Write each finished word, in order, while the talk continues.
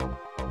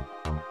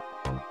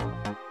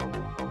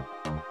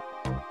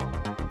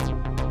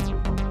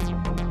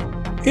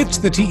It's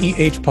the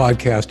TEH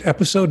Podcast,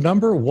 episode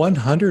number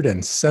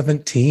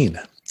 117.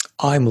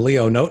 I'm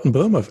Leo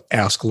Notenboom of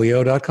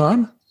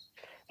AskLeo.com.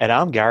 And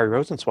I'm Gary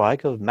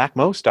Rosenzweig of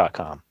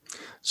MacMost.com.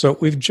 So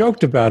we've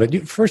joked about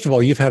it. First of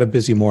all, you've had a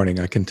busy morning,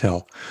 I can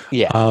tell.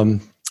 Yeah.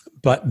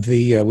 But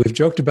we've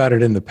joked about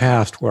it in the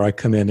past where I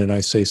come in and I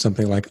say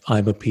something like,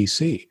 I'm a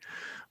PC.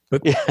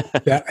 But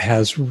that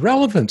has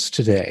relevance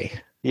today.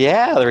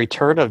 Yeah, the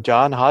return of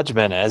John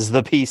Hodgman as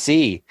the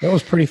PC. That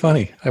was pretty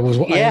funny. I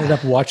ended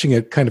up watching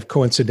it kind of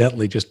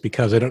coincidentally just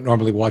because I don't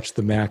normally watch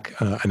the Mac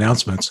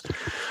announcements.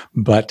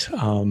 But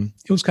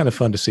it was kind of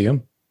fun to see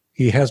him.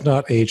 He has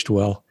not aged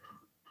well.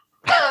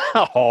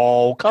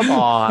 Oh, come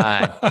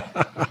on.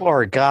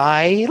 Poor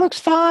guy. He looks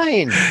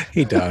fine.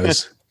 He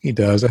does. He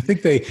does. I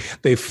think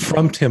they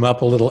frumped him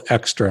up a little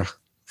extra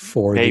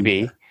for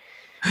the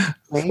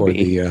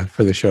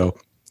show.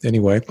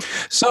 Anyway,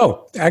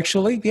 so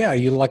actually, yeah,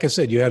 like I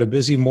said, you had a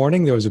busy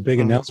morning. There was a big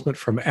announcement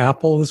from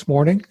Apple this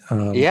morning.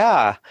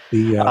 The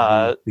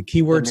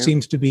keyword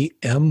seems to be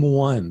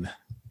M1.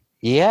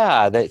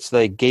 Yeah,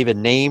 they gave a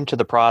name to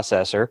the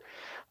processor,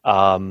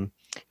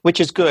 which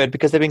is good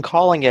because they've been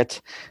calling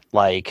it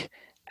like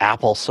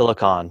Apple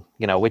Silicon,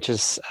 which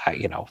is,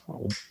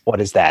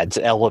 what is that? It's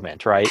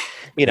Element, right?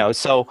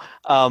 So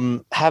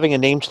having a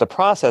name to the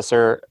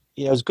processor,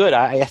 is good.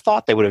 I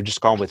thought they would have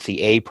just gone with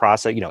the A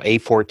process,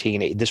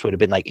 A14. This would have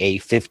been like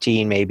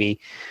A15 maybe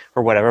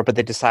or whatever, but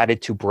they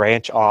decided to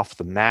branch off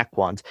the Mac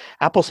ones.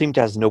 Apple seems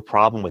to have no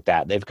problem with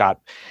that. They've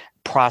got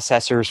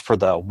processors for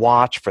the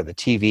watch, for the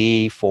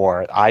TV,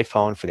 for the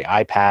iPhone, for the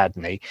iPad,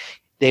 and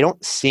they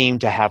don't seem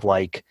to have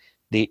like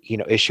the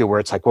issue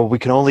where it's like, well, we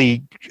can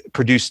only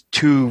produce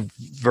two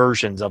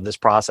versions of this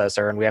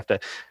processor and we have to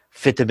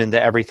fit them into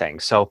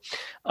everything. So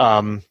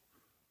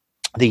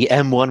the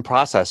M1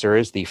 processor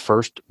is the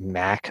first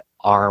Mac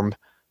ARM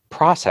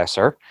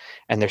processor,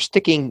 and they're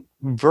sticking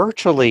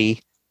virtually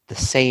the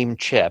same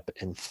chip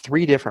in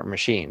three different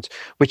machines,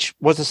 which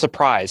was a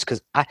surprise because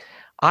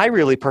I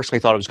really personally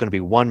thought it was going to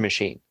be one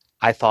machine.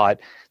 I thought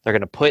they're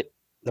going to put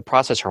the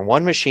processor in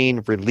one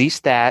machine,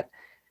 release that,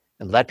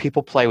 and let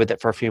people play with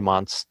it for a few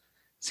months,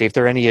 see if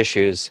there are any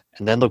issues,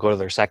 and then they'll go to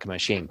their second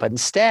machine. But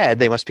instead,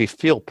 they must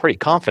feel pretty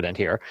confident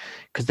here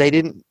because they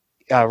didn't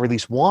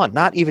release one,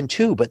 not even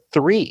two, but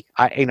three.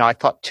 I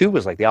thought two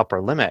was like the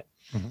upper limit.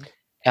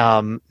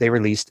 Mm-hmm. They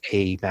released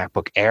a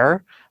MacBook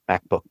Air,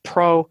 MacBook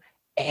Pro,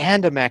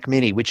 and a Mac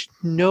Mini, which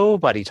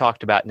nobody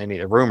talked about in any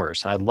of the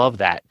rumors. And I love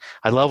that.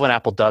 I love when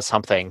Apple does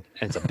something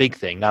and it's a big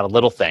thing, not a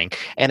little thing.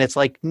 And it's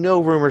like no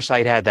rumor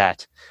site had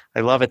that. I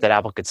love it that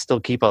Apple could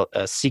still keep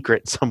a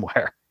secret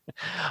somewhere.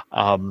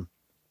 And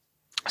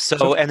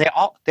they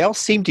all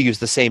seem to use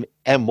the same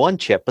M1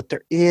 chip, but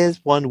there is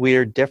one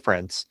weird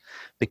difference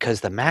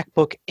because the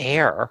MacBook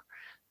Air,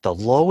 the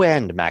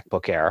low-end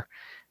MacBook Air,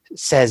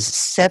 says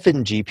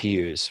 7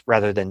 GPUs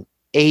rather than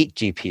 8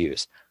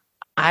 GPUs.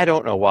 I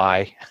don't know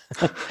why.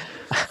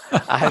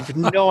 I have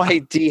no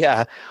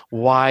idea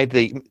why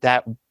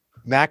that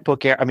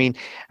MacBook Air. I mean,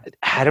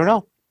 I don't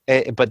know,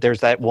 but there's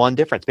that one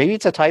difference. Maybe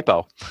it's a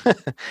typo.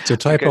 It's a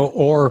typo,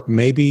 or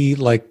maybe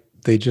like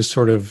they just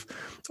sort of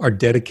are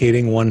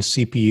dedicating one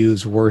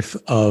CPU's worth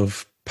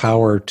of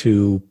power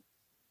to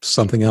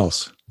something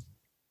else.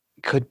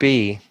 Could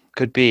be,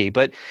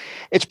 but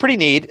it's pretty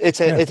neat. It's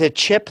a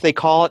chip. They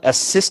call it a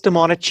system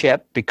on a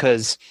chip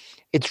because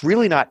it's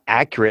really not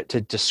accurate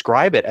to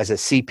describe it as a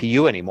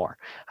CPU anymore.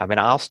 I mean,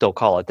 I'll still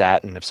call it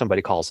that, and if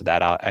somebody calls it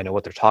that, I know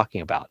what they're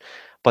talking about.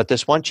 But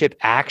this one chip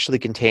actually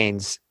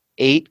contains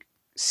 8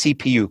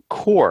 CPU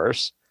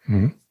cores,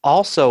 mm-hmm.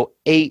 also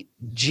 8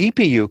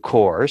 GPU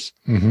cores,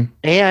 mm-hmm.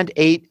 and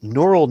 8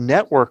 neural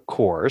network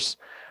cores,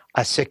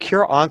 a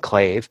secure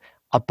enclave,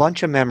 a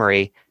bunch of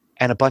memory,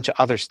 and a bunch of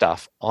other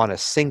stuff on a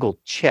single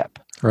chip.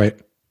 Right.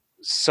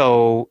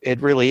 So it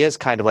really is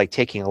kind of like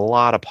taking a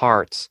lot of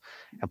parts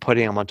and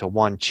putting them onto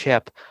one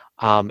chip.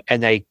 And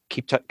they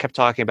kept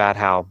talking about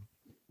how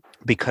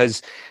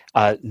because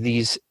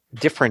these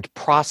different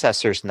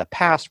processors in the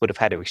past would have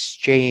had to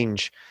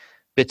exchange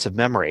bits of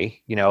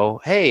memory,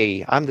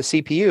 hey, I'm the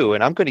CPU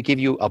and I'm going to give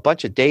you a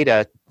bunch of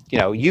data,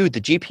 you, the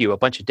GPU, a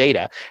bunch of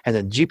data. And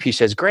then the GPU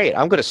says, great,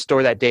 I'm going to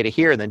store that data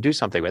here and then do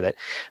something with it.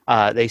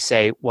 They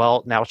say,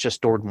 well, now it's just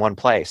stored in one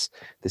place.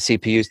 The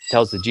CPU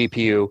tells the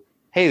GPU,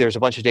 hey, there's a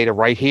bunch of data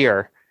right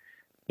here.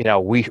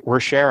 We're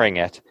sharing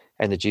it.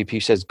 And the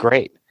GPU says,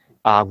 great,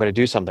 I'm going to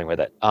do something with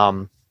it.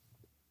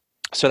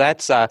 So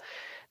that's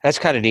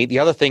kind of neat. The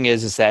other thing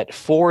is that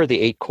 4 of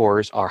the 8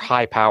 cores are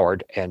high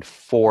powered and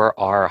 4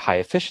 are high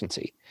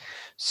efficiency.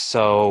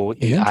 So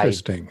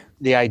interesting.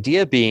 The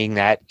idea being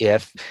that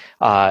if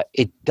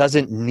it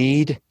doesn't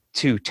need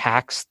to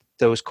tax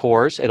those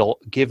cores, it'll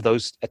give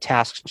those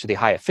tasks to the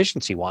high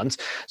efficiency ones.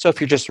 So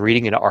if you're just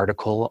reading an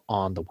article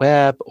on the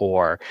web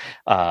or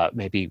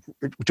maybe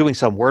doing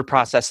some word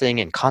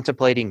processing and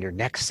contemplating your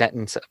next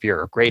sentence of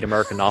your great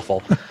American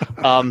novel,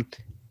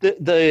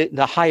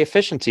 the high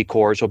efficiency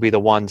cores will be the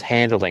ones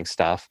handling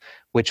stuff,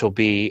 which will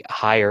be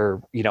higher,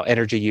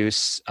 energy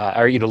use,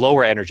 or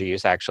lower energy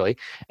use actually,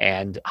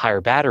 and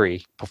higher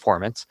battery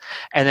performance.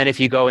 And then if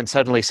you go and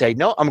suddenly say,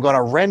 no, I'm going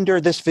to render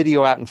this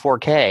video out in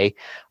 4K,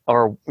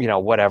 or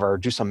whatever,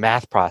 do some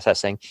math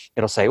processing,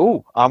 it'll say,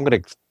 oh, I'm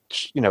going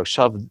to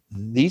shove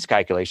these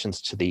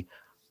calculations to the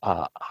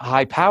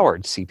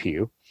high-powered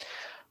CPU.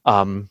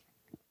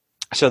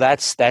 So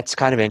that's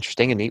kind of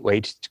interesting, a neat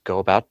way to go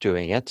about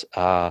doing it.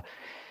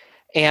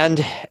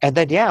 And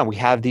then we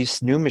have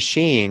these new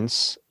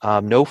machines.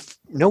 No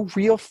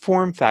real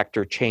form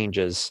factor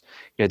changes.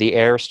 The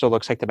Air still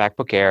looks like the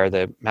MacBook Air.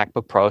 The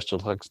MacBook Pro still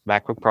looks the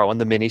MacBook Pro,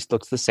 and the Mini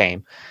looks the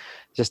same.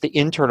 Just the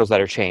internals that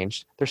are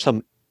changed. There's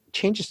some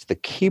changes to the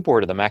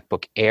keyboard of the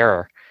MacBook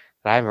Air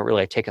that I haven't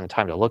really taken the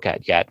time to look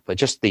at yet. But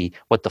just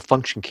what the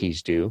function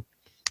keys do,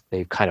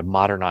 they've kind of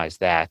modernized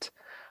that.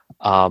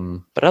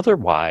 But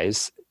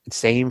otherwise,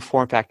 same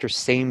form factor,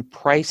 same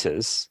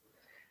prices,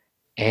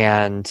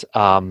 and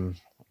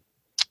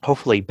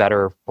hopefully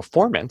better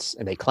performance.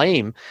 And they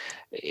claim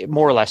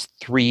more or less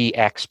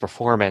 3x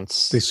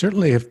performance. They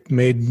certainly have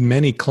made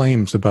many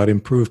claims about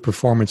improved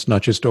performance,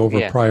 not just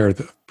over prior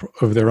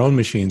of their own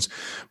machines,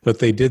 but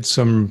they did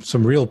some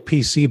real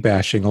PC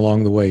bashing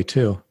along the way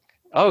too.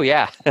 Oh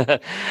yeah,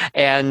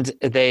 and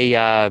they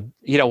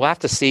we'll have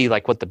to see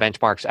like what the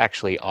benchmarks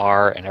actually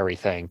are and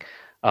everything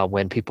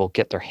when people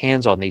get their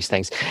hands on these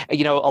things.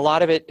 A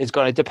lot of it is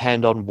going to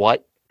depend on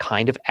what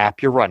kind of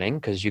app you're running,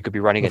 because you could be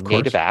running a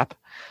native app,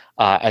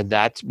 and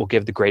that will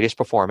give the greatest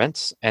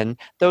performance. And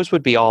those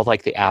would be all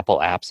like the Apple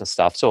apps and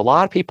stuff. So a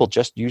lot of people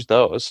just use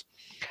those.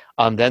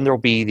 Then there'll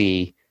be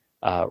the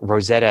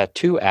Rosetta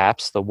 2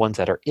 apps, the ones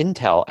that are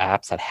Intel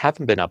apps that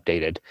haven't been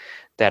updated,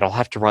 that'll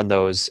have to run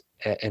those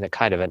in a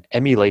kind of an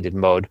emulated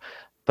mode.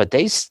 But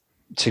they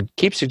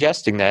keep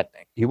suggesting that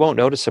you won't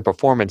notice a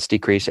performance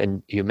decrease,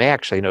 and you may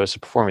actually notice a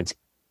performance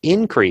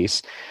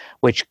increase,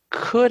 which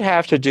could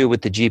have to do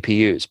with the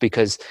GPUs,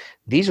 because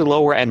these are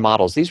lower end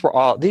models. These were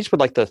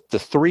like the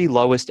three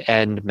lowest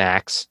end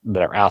Macs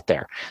that are out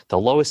there. The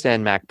lowest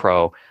end Mac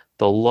Pro,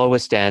 the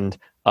lowest end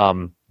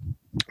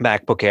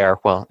MacBook Air.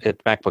 Well,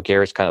 MacBook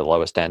Air is kind of the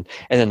lowest end,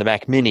 and then the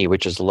Mac Mini,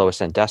 which is the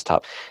lowest end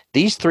desktop.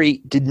 These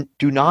three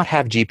do not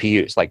have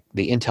GPUs, like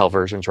the Intel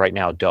versions right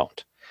now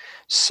don't.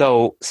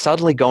 So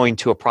suddenly going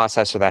to a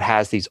processor that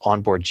has these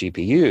onboard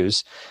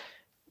GPUs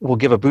will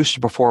give a boost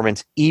of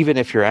performance even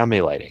if you're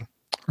emulating.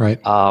 Right.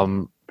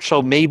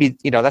 So maybe,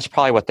 that's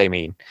probably what they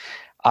mean.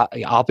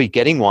 I'll be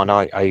getting one.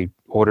 I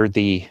ordered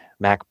the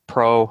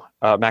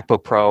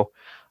MacBook Pro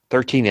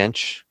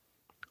 13-inch.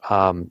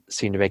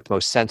 Seemed to make the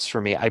most sense for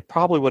me. I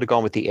probably would have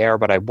gone with the Air,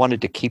 but I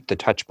wanted to keep the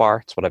touch bar.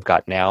 It's what I've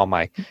got now,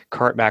 my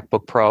current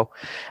MacBook Pro.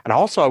 And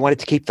also I wanted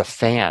to keep the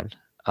fan.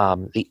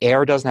 The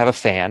Air doesn't have a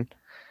fan,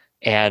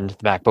 and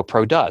the MacBook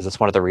Pro does. That's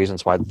one of the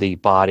reasons why the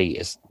body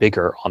is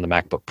bigger on the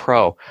MacBook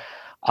Pro.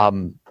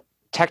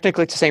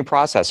 Technically, it's the same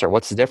processor.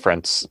 What's the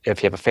difference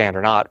if you have a fan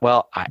or not?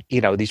 Well,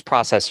 these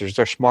processors,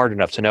 they're smart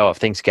enough to know if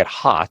things get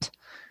hot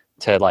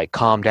to like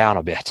calm down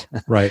a bit.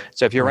 Right.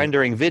 So if you're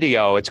rendering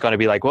video, it's going to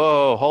be like,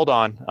 whoa, hold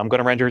on. I'm going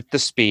to render at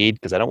this speed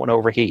because I don't want to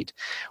overheat.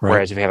 Right.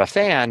 Whereas if you have a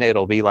fan,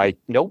 it'll be like,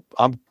 nope,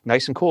 I'm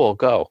nice and cool,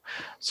 go.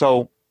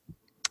 So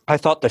I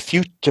thought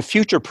to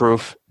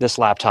future-proof this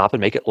laptop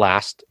and make it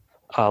last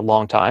a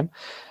long time,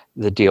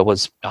 the deal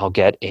was I'll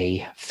get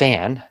a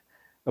fan,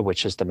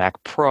 which is the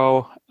MacBook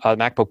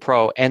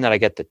Pro, and then I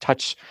get the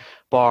touch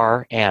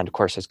bar, and of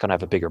course it's going to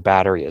have a bigger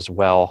battery as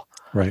well.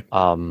 Right.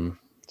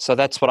 So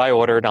that's what I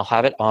ordered, and I'll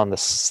have it on the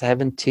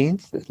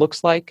 17th, it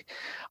looks like.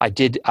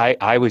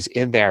 I was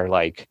in there,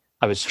 like,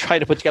 I was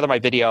trying to put together my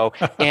video,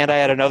 and I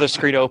had another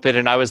screen open,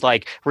 and I was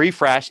like,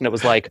 refresh, and it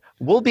was like,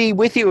 we'll be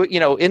with you,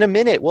 in a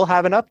minute. We'll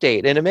have an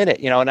update in a minute,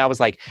 and I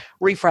was like,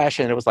 refresh,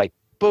 and it was like,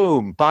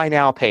 boom, buy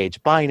now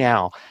page, buy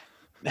now.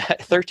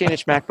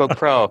 13-inch MacBook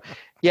Pro.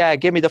 Yeah,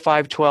 give me the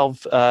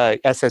 512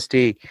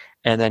 SSD,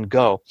 and then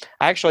go.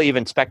 I actually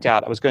even spec'd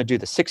out, I was going to do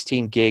the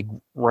 16 gig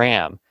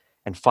RAM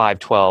and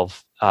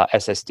 512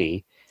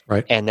 SSD.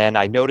 Right. And then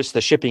I noticed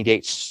the shipping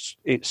date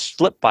it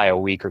slipped by a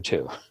week or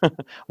two.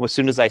 As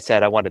soon as I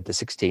said I wanted the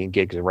 16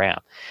 gigs of RAM.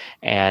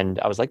 And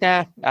I was like,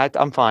 nah,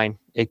 I'm fine.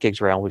 8 gigs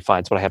of RAM will be fine.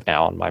 It's what I have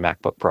now on my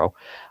MacBook Pro.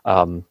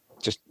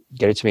 Just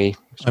get it to me.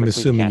 I'm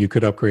assuming you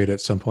could upgrade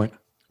at some point.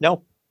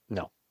 No.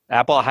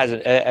 Apple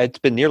hasn't. It's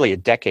been nearly a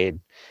decade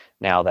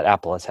now that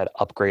Apple has had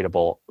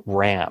upgradable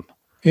RAM.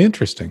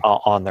 Interesting.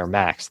 On their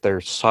Macs.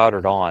 They're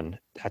soldered on.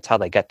 That's how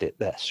they get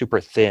the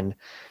super thin,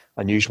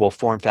 unusual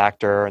form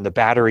factor. And the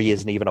battery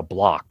isn't even a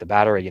block. The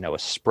battery,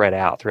 is spread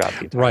out throughout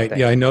the entire thing.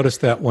 Yeah, I noticed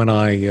that when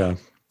I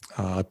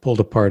pulled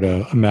apart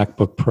a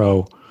MacBook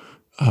Pro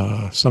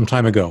some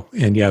time ago.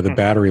 And yeah, the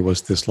battery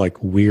was this like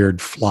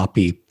weird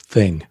floppy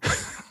thing.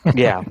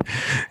 Yeah.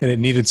 And it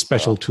needed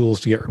special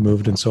tools to get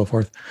removed and so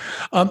forth.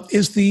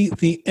 Is the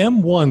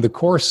M1, the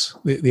course,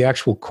 the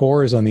actual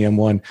cores on the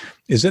M1,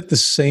 is it the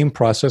same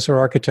processor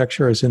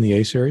architecture as in the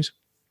A series?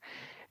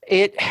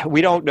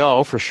 We don't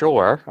know for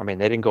sure. I mean,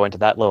 they didn't go into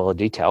that level of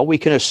detail. We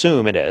can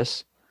assume it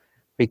is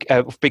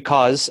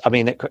because, I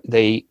mean,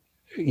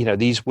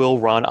 these will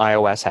run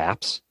iOS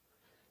apps.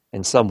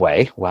 in some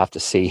way. We'll have to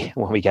see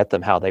when we get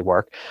them how they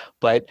work.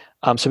 But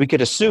so we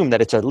could assume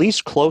that it's at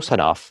least close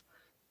enough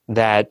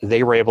that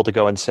they were able to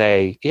go and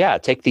say, yeah,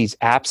 take these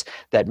apps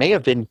that may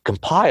have been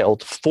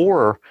compiled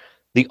for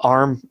the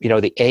ARM,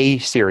 the A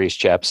series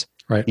chips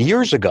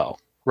years ago,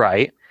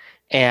 right?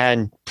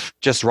 And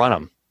just run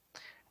them.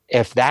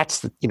 If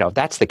that's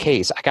that's the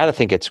case, I got to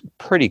think it's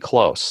pretty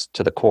close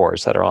to the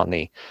cores that are on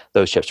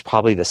those chips.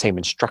 Probably the same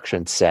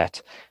instruction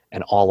set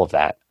and all of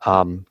that.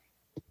 But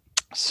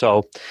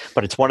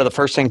it's one of the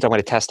first things I'm going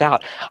to test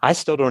out. I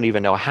still don't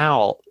even know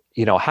how.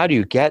 How do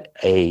you get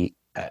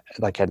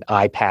like an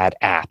iPad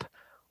app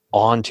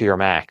onto your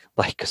Mac?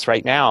 Like, because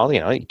right now,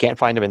 you can't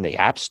find them in the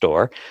App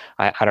Store.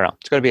 I don't know.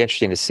 It's going to be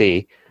interesting to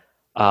see.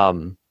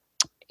 And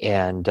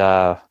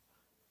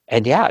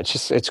yeah,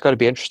 it's going to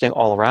be interesting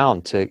all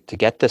around to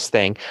get this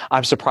thing.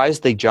 I'm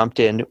surprised they jumped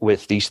in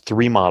with these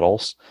 3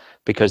 models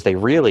because they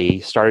really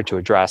started to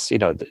address,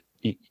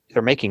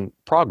 they're making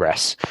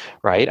progress,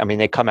 right? I mean,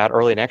 they come out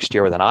early next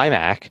year with an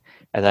iMac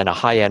and then a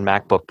high-end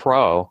MacBook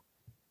Pro,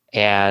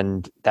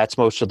 and that's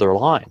most of their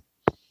line.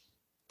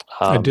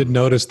 I did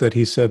notice that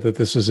he said that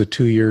this is a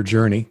 2-year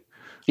journey.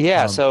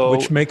 Yeah,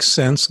 which makes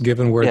sense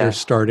given where they're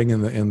starting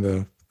in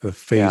the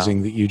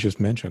phasing that you just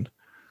mentioned.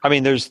 I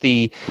mean,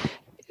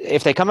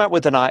 if they come out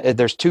with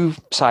there's 2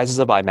 sizes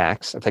of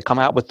iMacs. If they come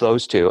out with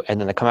those 2, and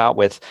then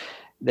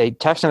they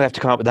technically have to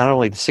come out with not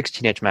only the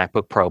 16-inch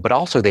MacBook Pro, but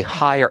also the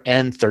higher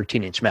end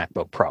 13-inch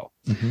MacBook Pro,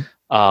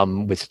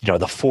 with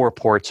the 4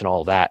 ports and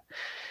all that.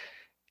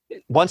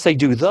 Once they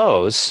do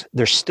those,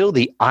 there's still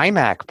the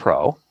iMac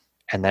Pro,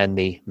 and then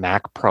the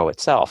Mac Pro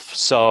itself.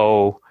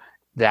 So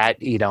that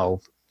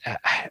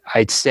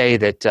I'd say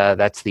that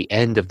that's the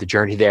end of the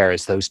journey. There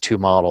is those 2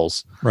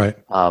 models, right?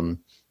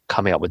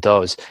 Coming up with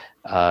those.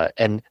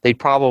 And they'd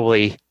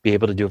probably be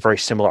able to do a very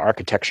similar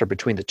architecture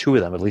between the 2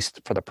 of them, at least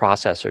for the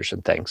processors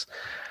and things.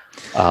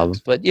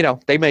 But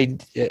they may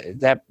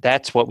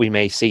that's what we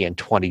may see in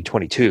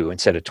 2022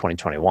 instead of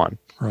 2021,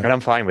 right. And I'm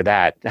fine with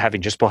that,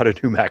 having just bought a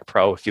new Mac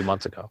Pro a few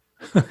months ago.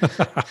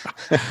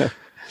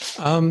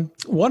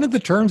 One of the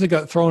terms that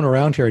got thrown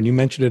around here, and you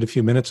mentioned it a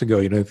few minutes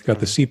ago, they've got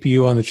the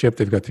CPU on the chip,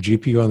 they've got the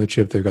GPU on the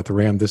chip, they've got the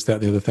RAM, this, that,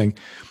 and the other thing.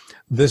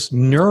 This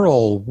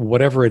neural,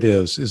 whatever it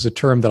is a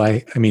term that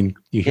I mean,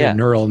 you hear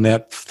neural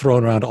net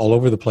thrown around all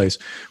over the place.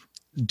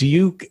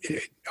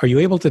 Are you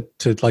able to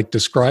like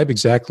describe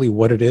exactly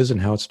what it is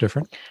and how it's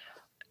different?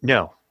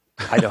 No,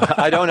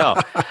 I don't know.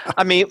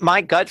 I mean,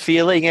 my gut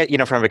feeling,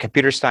 from a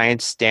computer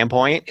science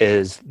standpoint,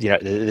 is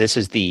this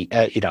is the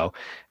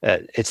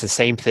it's the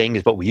same thing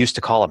as what we used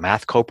to call a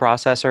math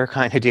coprocessor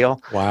kind of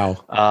deal.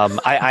 Wow.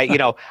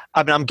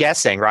 I'm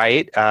guessing,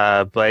 right?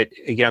 But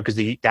because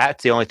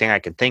that's the only thing I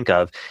can think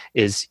of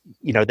is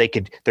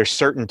there's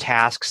certain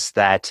tasks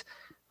that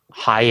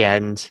high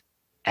end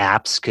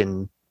apps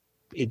can,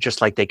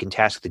 just like they can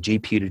task the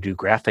GPU to do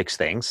graphics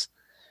things.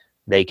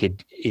 They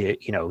could,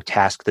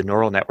 task the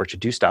neural network to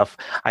do stuff.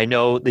 I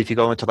know that if you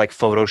go into like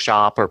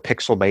Photoshop or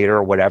Pixelmator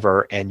or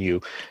whatever, and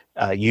you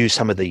use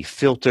some of the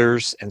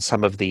filters and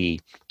some of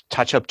the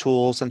touch-up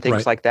tools and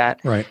things like that,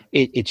 right.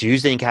 It's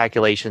using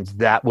calculations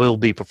that will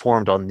be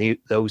performed on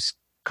those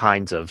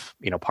kinds of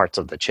parts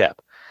of the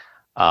chip.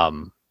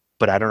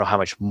 But I don't know how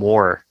much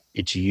more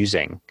it's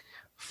using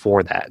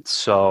for that.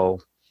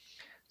 So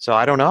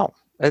I don't know.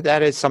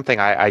 That is something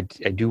I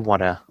do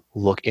want to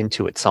look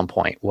into at some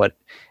point. What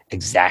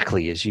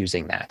exactly is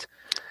using that?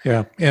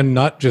 Yeah, and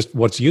not just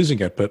what's using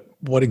it, but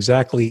what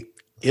exactly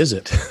is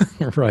it?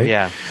 Right?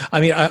 Yeah.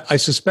 I mean, I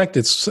suspect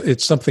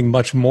it's something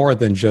much more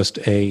than just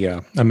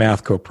a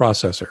math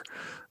coprocessor.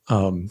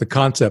 The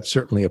concept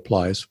certainly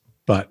applies,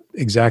 but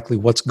exactly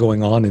what's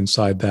going on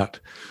inside that,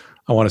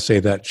 I want to say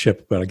that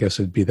chip, but I guess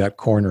it'd be that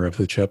corner of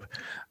the chip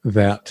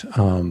that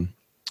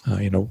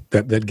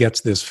that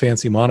gets this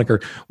fancy moniker.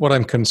 What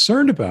I'm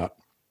concerned about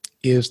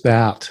is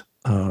that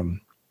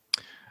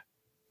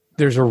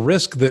there's a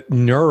risk that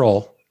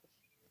neural,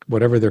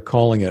 whatever they're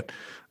calling it,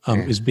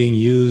 is being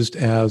used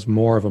as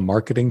more of a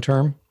marketing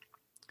term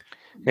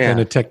than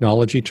a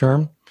technology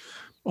term.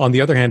 On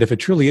the other hand, if it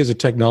truly is a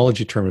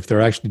technology term, if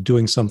they're actually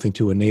doing something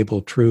to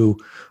enable true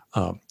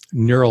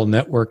neural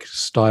network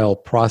style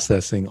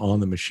processing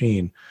on the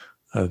machine,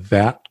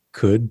 that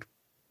could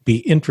be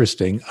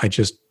interesting.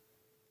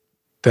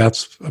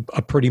 That's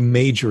a pretty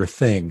major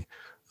thing.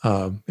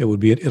 It would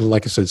be,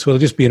 like I said, so it'll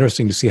just be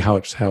interesting to see how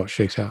it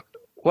shakes out.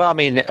 Well, I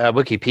mean,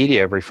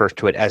 Wikipedia refers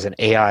to it as an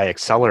AI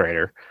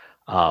accelerator.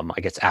 I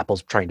guess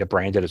Apple's trying to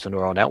brand it as a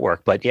neural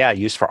network, but yeah,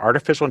 used for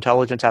artificial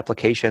intelligence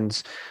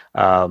applications,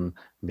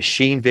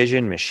 machine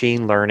vision,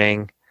 machine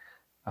learning,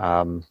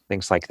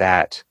 things like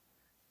that.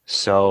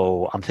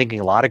 So I'm thinking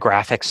a lot of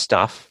graphics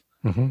stuff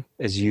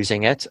is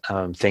using it.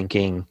 I'm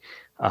thinking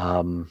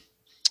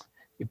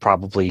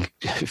probably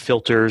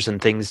filters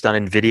and things done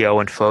in video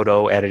and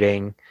photo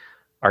editing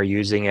are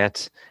using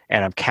it,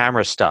 and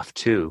camera stuff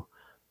too.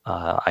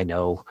 I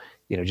know,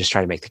 just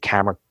trying to make the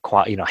camera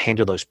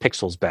handle those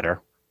pixels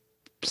better.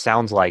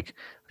 Sounds like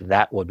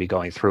that would be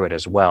going through it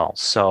as well.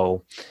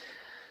 So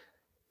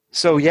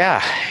So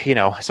yeah,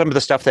 some of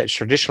the stuff that's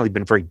traditionally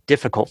been very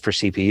difficult for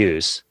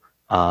CPUs.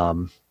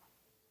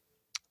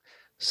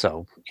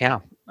 So yeah,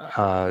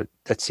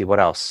 let's see what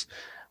else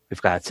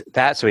we've got.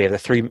 That so we have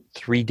the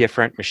three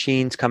different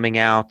machines coming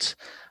out,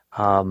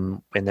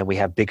 and then we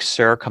have Big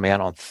Sur coming out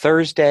on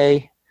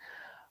Thursday.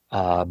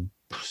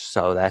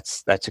 So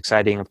that's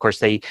exciting. Of course,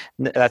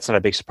 that's not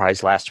a big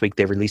surprise. Last week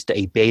they released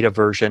a beta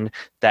version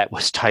that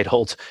was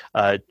titled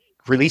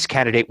Release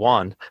Candidate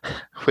 1,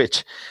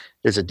 which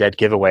is a dead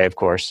giveaway, of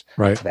course,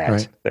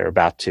 that they're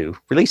about to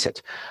release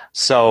it.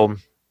 So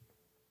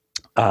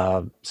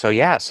then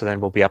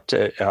we'll be up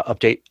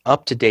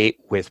to date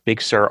with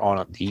Big Sur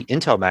on the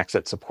Intel Macs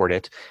that support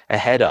it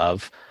ahead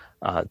of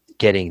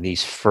getting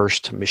these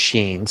first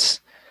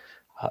machines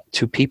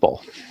to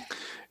people.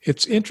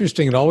 It's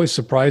interesting. It always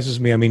surprises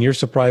me. I mean, you're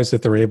surprised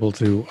that they're able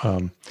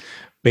to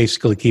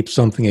basically keep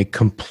something a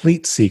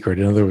complete secret.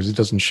 In other words, it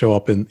doesn't show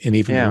up in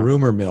even the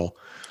rumor mill.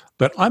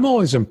 But I'm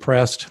always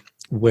impressed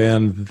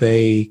when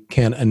they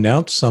can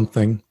announce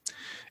something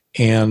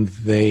and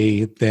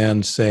they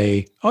then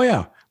say, oh,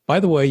 yeah, by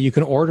the way, you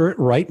can order it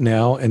right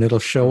now and it'll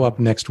show up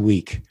next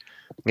week.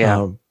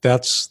 Yeah,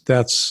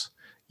 that's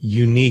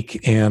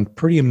unique and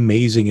pretty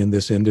amazing in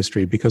this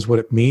industry, because what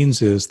it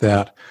means is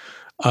that,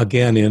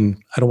 again,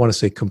 I don't want to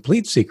say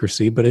complete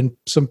secrecy, but in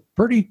some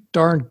pretty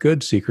darn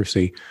good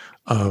secrecy,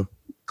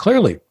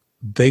 clearly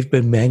they've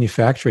been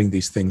manufacturing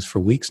these things for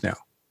weeks now.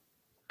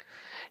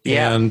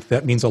 Yeah. And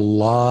that means a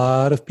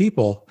lot of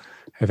people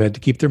have had to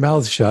keep their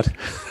mouths shut,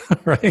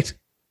 right?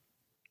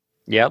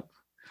 Yep.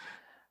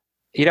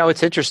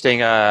 It's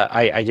interesting.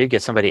 I did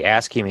get somebody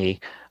asking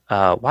me,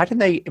 why didn't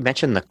they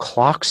mention the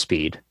clock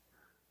speed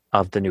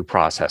of the new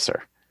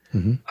processor?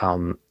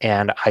 Mm-hmm.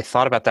 And I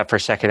thought about that for a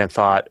second and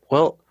thought,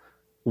 well,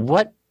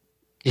 what?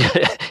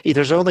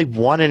 There's only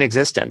one in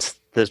existence.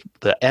 The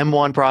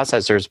M1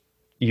 processor is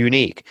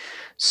unique.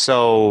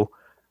 So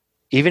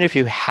even if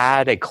you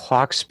had a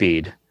clock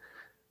speed,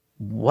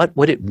 what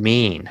would it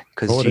mean?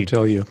 What would it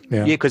tell you?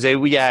 Yeah, because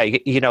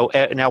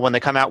now when they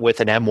come out with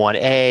an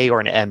M1A or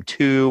an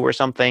M2 or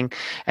something,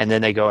 and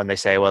then they go and they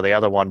say, well, the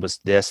other one was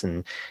this,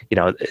 and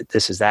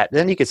this is that.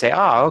 Then you could say,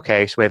 oh,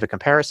 okay, so we have a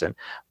comparison.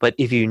 But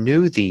if you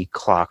knew the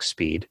clock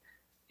speed,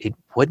 it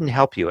wouldn't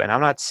help you. And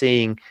I'm not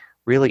seeing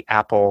really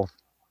Apple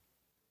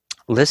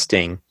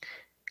listing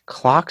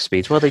clock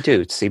speeds. Well, they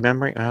do. See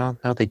memory? Well,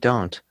 no, they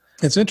don't.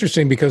 It's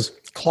interesting because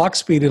clock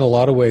speed in a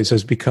lot of ways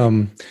has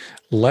become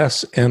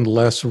less and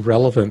less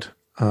relevant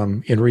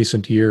in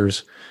recent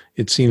years.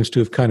 It seems to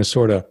have kind of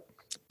sort of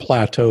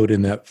plateaued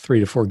in that 3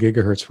 to 4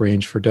 gigahertz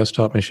range for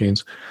desktop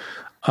machines.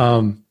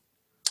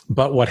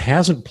 But what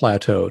hasn't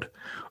plateaued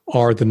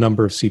are the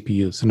number of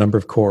CPUs, the number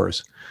of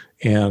cores.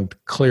 And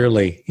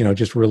clearly,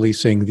 just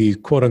releasing the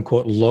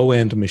quote-unquote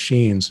low-end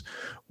machines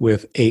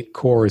with 8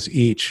 cores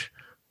each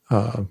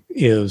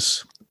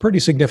is pretty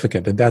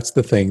significant. And that's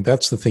the thing.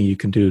 That's the thing you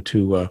can do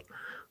to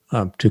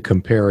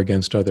compare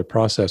against other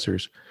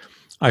processors.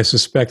 I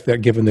suspect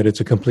that given that it's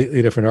a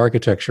completely different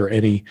architecture,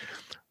 any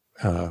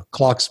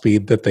clock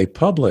speed that they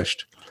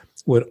published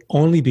would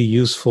only be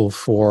useful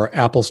for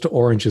apples to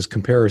oranges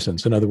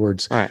comparisons. In other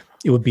words,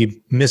 It would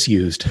be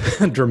misused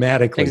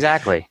dramatically.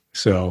 Exactly.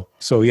 So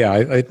yeah,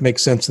 it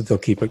makes sense that they'll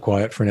keep it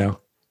quiet for now.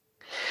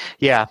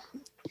 Yeah.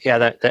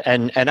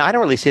 And I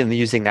don't really see them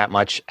using that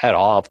much at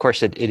all. Of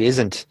course, it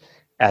isn't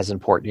as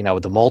important,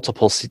 with the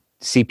multiple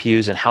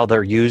CPUs and how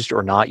they're used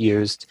or not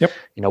used. Yep.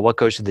 What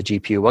goes to the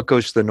GPU, what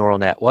goes to the neural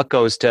net, what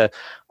goes to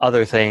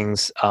other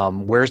things.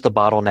 Where's the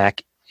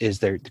bottleneck? Is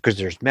there, because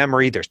there's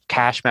memory, there's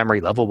cache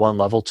memory, level 1,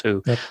 level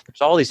 2. Yep. There's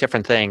all these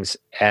different things.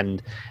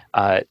 And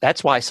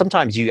that's why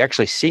sometimes you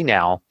actually see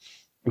now,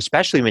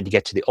 especially when you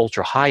get to the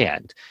ultra high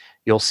end,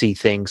 you'll see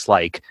things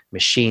like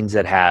machines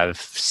that have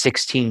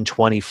 16,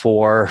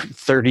 24,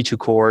 32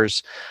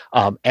 cores,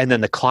 and then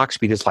the clock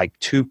speed is like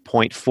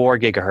 2.4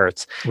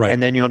 gigahertz. Right.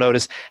 And then you'll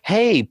notice,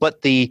 hey,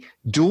 but the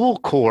dual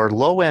core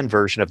low-end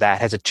version of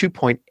that has a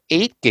 2.8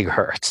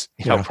 gigahertz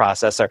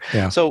processor.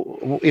 Yeah. So,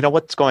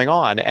 what's going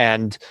on?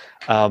 And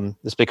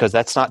it's because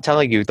that's not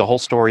telling you the whole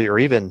story or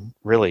even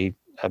really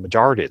a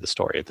majority of the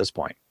story at this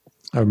point.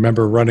 I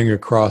remember running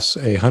across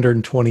a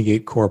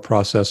 128 core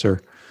processor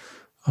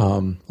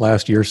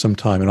last year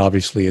sometime, and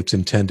obviously it's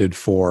intended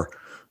for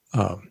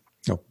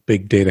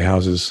big data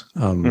houses,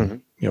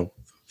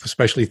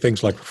 especially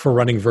things like for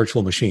running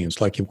virtual machines,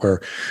 like where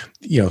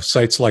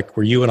sites like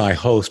where you and I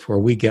host, where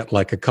we get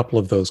like a couple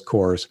of those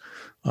cores,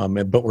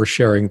 but we're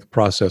sharing the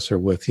processor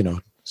with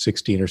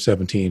 16 or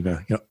 17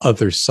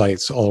 other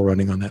sites all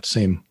running on that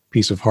same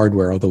piece of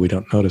hardware, although we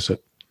don't notice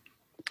it.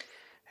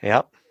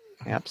 Yep.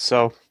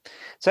 So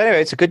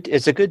anyway,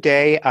 it's a good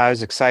day. I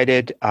was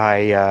excited.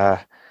 I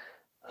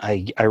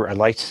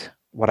liked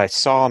what I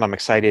saw, and I'm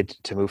excited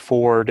to move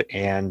forward,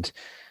 and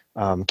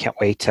can't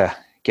wait to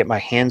get my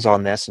hands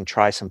on this and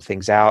try some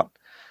things out.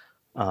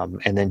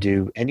 and then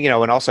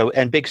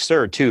and Big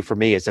Sur too for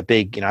me is a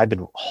big, I've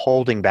been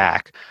holding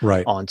back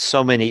Right. on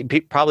so many,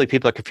 probably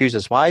people are confused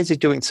as why is he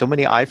doing so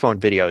many iPhone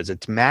videos?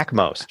 It's Mac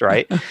most,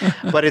 right?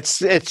 But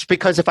it's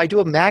because if I do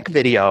a Mac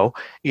video,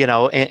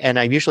 and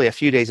I'm usually a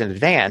few days in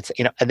advance,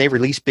 and they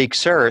release Big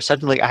Sur,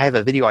 suddenly I have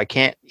a video I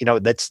can't,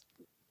 that's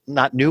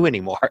not new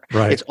anymore.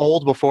 Right. It's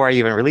old before I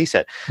even release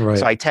it. Right.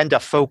 So I tend to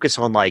focus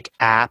on like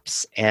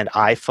apps and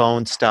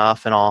iPhone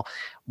stuff and all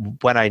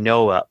when I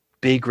know a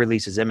big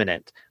release is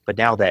imminent. But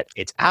now that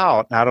it's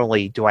out, not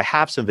only do I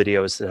have some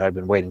videos that I've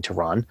been waiting to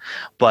run,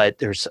 but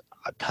there's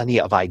plenty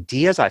of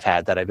ideas I've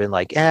had that I've been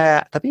like,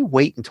 let me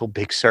wait until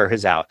Big Sur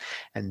is out,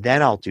 and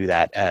then I'll do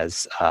that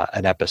as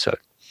an episode.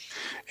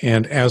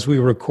 And as we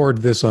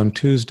record this on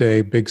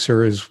Tuesday, Big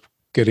Sur is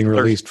getting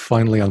released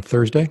finally on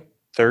Thursday.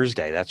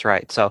 Thursday, that's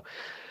right. So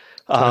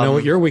I know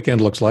what your weekend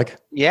looks like.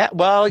 Yeah,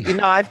 well,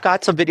 I've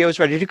got some videos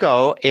ready to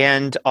go,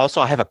 and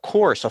also I have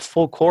a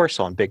full course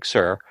on Big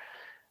Sur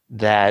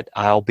that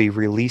I'll be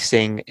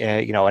releasing,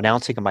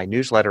 announcing in my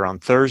newsletter on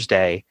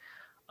Thursday.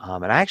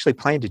 And I actually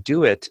plan to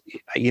do it.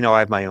 I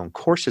have my own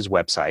courses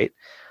website.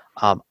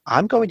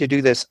 I'm going to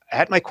do this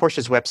at my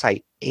courses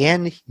website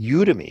and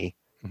Udemy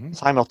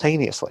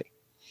simultaneously.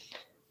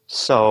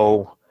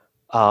 So,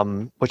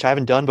 which I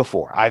haven't done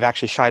before. I've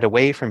actually shied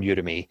away from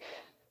Udemy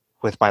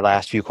with my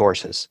last few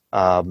courses.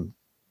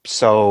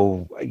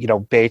 So,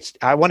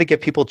 I want to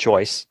give people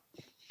choice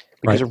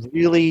because it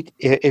really,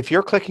 if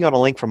you're clicking on a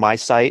link from my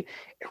site,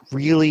 it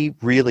really,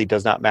 really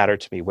does not matter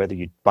to me whether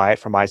you buy it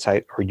from my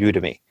site or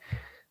Udemy.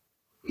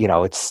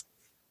 It's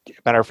a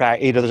matter of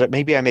fact,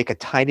 maybe I make a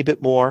tiny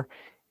bit more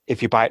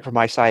if you buy it from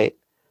my site,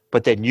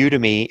 but then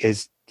Udemy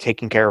is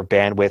taking care of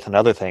bandwidth and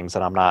other things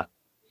that I'm not,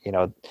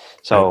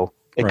 so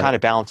it kind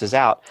of balances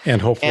out.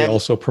 And hopefully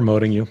also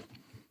promoting you.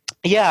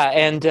 Yeah,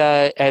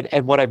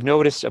 and what I've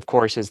noticed, of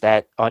course, is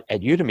that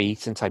at Udemy,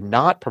 since I'm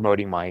not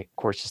promoting my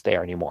courses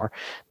there anymore,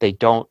 they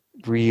don't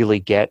really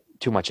get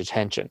too much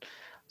attention.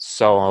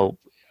 So,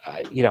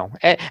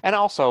 and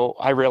also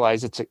I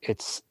realize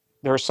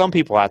there are some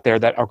people out there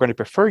that are going to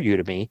prefer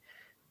Udemy.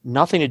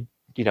 Nothing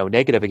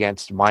negative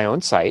against my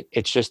own site.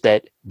 It's just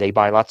that they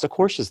buy lots of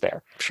courses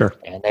there. Sure.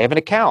 And they have an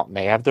account. And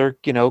they have their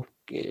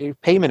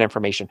payment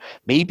information.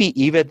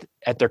 Maybe even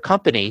at their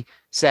company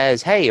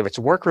says, hey, if it's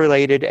work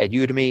related at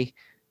Udemy,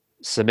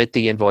 submit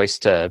the invoice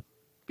to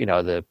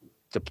the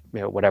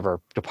whatever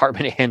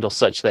department handles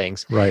such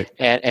things, right?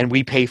 And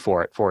we pay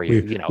for it for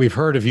you. We've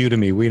heard of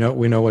Udemy. We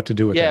know what to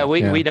do with that.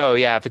 We know.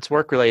 Yeah, if it's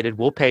work related,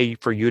 we'll pay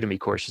for Udemy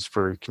courses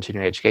for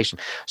continuing education.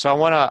 So I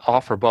want to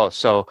offer both.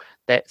 So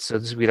this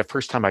will be the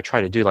first time I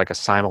try to do like a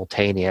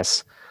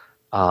simultaneous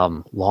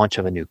launch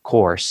of a new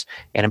course,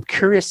 and I'm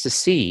curious to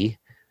see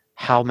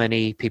how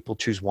many people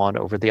choose one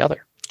over the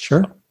other.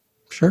 Sure.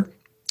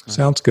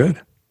 Sounds good.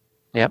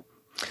 Yep.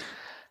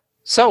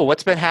 So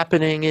what's been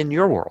happening in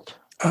your world?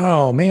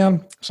 Oh,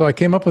 man. So I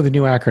came up with a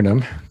new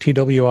acronym,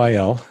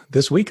 TWIL.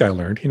 This week I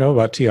learned,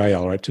 about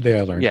TIL, right? Today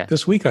I learned. Yeah.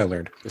 This week I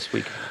learned. This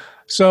week.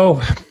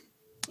 So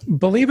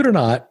believe it or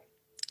not,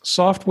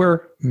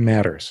 software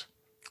matters.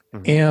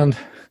 Mm-hmm. And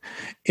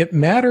it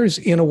matters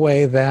in a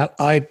way that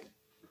I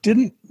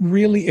didn't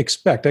really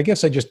expect. I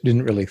guess I just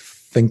didn't really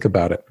think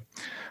about it.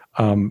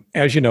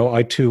 As you know,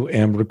 I too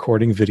am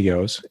recording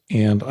videos,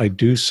 and I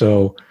do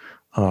so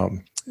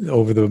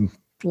over the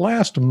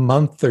last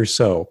month or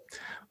so.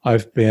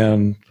 I've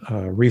been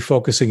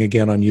refocusing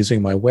again on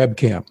using my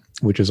webcam,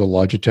 which is a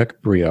Logitech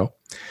Brio,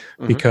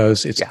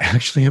 because it's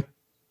actually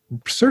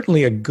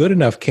certainly a good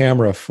enough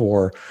camera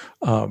for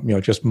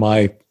just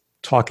my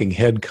talking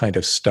head kind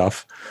of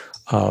stuff.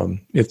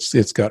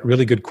 It's got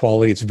really good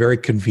quality. It's very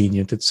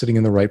convenient. It's sitting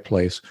in the right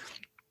place.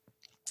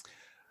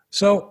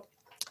 So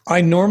I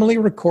normally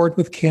record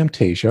with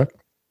Camtasia,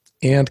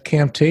 and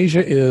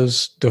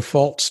Camtasia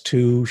defaults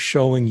to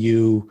showing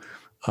you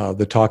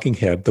the talking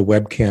head, the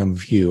webcam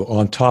view,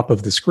 on top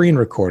of the screen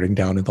recording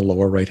down in the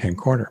lower right-hand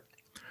corner.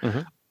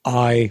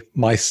 Mm-hmm.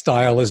 My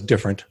style is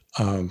different.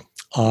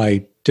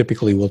 I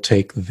typically will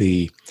take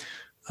the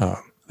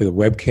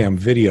webcam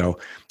video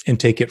and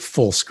take it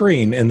full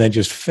screen and then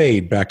just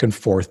fade back and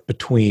forth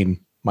between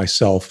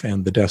myself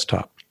and the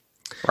desktop.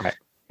 Right.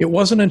 It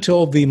wasn't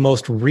until the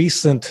most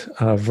recent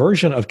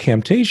version of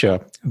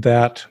Camtasia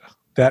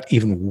that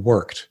even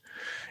worked.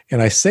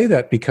 And I say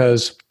that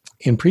because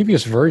in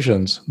previous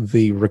versions,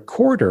 the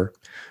recorder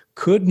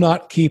could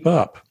not keep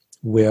up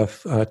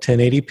with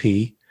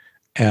 1080p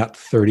at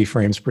 30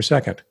 frames per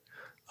second.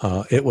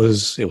 It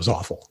was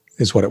awful,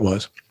 is what it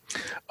was.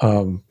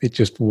 It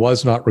just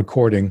was not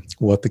recording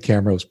what the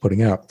camera was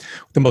putting out.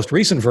 The most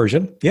recent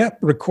version,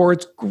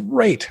 records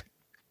great.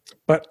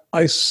 But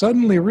I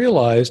suddenly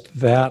realized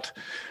that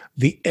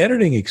the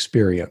editing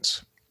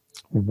experience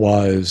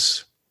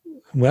was,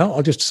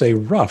 I'll just say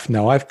rough.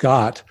 Now, I've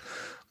got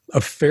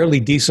a fairly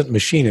decent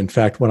machine. In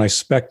fact, when I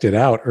spec'd it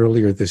out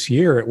earlier this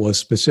year, it was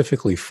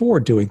specifically for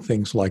doing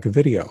things like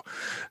video.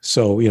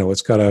 So,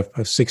 it's got a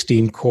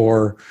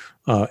 16-core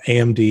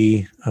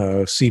AMD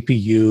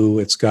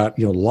CPU. It's got,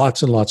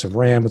 lots and lots of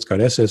RAM. It's got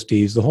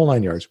SSDs, the whole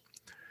nine yards.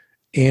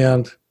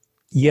 And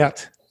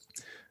Yet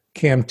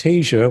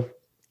Camtasia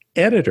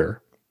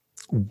editor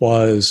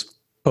was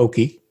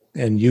pokey,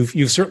 and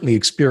you've certainly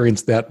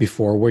experienced that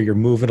before, where you're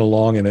moving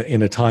along in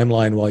a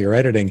timeline while you're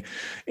editing,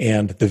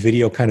 and the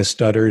video kind of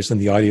stutters, and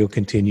the audio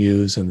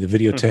continues, and the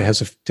video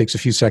takes a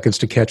few seconds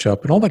to catch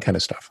up, and all that kind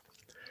of stuff,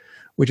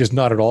 which is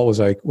not at all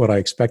what I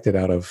expected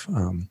out of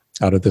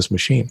this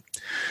machine.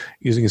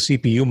 Using a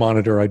CPU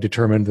monitor, I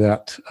determined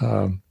that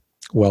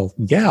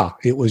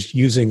it was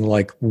using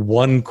like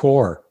one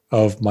core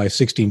of my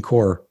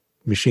 16-core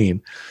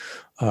machine.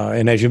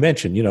 And as you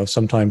mentioned,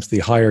 sometimes the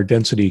higher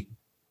density,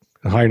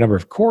 the higher number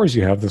of cores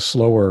you have, the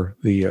slower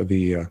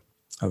the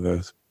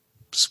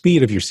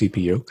speed of your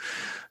CPU.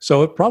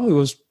 So it probably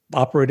was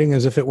operating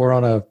as if it were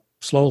on a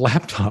slow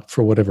laptop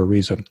for whatever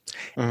reason.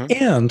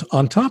 Mm-hmm. And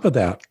on top of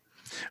that,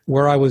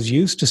 where I was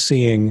used to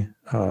seeing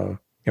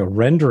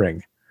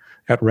rendering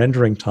at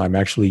rendering time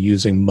actually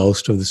using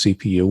most of the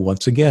CPU,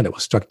 once again, it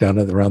was stuck down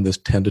at around this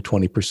 10 to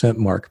 20%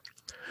 mark.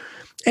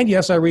 And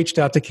yes, I reached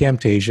out to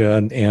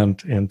Camtasia,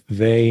 and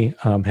they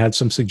had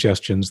some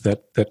suggestions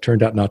that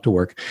turned out not to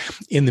work.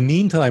 In the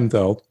meantime,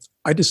 though,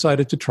 I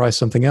decided to try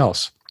something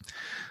else.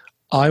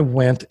 I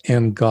went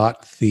and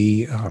got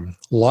the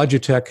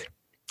Logitech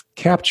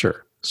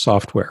Capture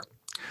software.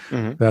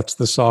 Mm-hmm. That's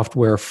the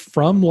software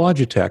from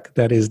Logitech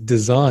that is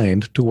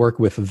designed to work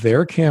with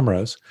their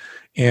cameras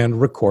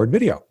and record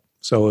video.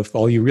 So if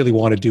all you really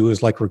want to do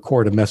is like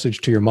record a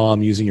message to your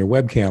mom using your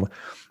webcam,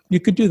 you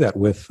could do that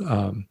with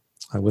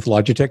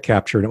Logitech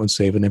Capture, and it would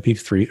save an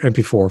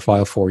MP4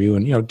 file for you,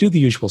 and do the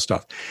usual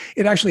stuff.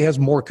 It actually has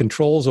more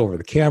controls over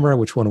the camera,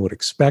 which one would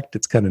expect.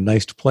 It's kind of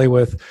nice to play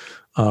with.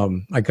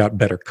 I got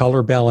better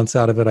color balance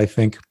out of it, I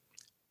think.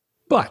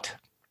 But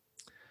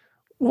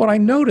what I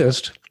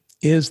noticed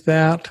is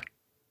that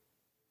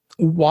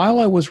while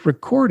I was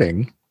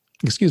recording,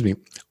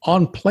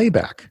 on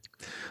playback,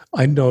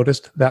 I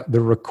noticed that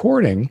the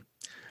recording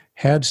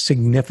had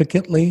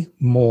significantly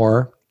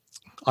more,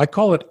 I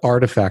call it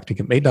artifacting.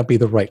 It may not be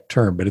the right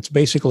term, but it's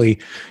basically,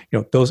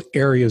 those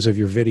areas of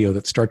your video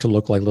that start to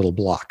look like little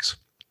blocks.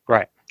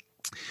 Right.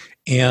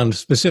 And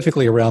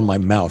specifically around my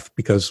mouth,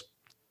 because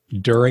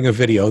during a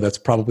video, that's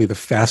probably the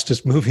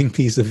fastest moving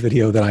piece of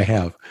video that I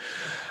have.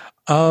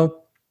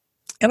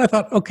 And I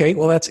thought, okay,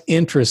 well, that's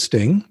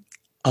interesting.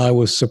 I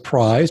was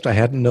surprised. I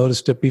hadn't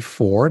noticed it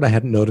before, and I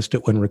hadn't noticed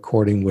it when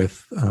recording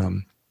with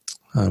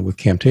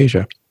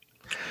Camtasia.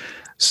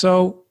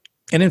 So,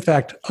 and in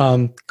fact,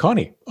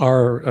 Connie,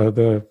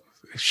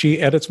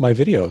 she edits my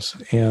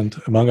videos, and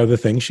among other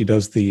things, she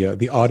does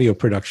the audio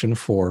production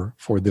for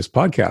this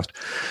podcast.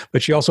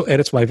 But she also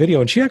edits my video,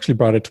 and she actually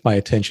brought it to my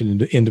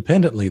attention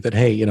independently that,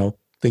 hey,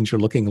 things are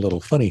looking a little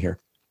funny here.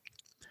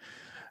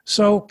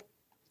 So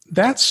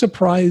that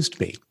surprised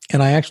me,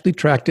 and I actually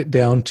tracked it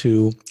down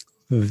to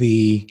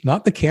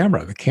not the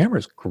camera. The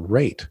camera's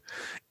great.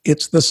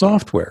 It's the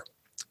software,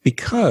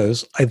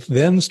 because I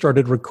then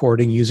started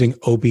recording using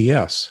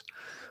OBS.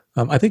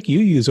 I think you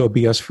use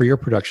OBS for your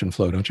production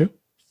flow, don't you?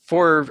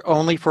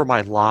 Only for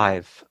my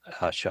live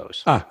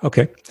shows.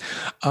 Okay.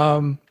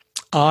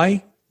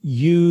 I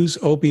use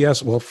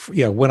OBS. Well,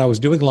 when I was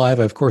doing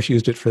live, I of course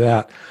used it for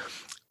that.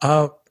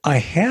 I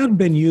had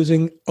been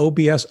using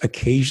OBS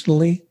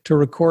occasionally to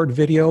record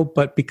video,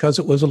 but because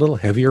it was a little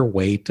heavier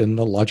weight and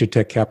the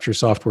Logitech Capture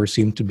software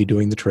seemed to be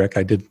doing the trick,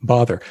 I didn't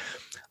bother.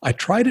 I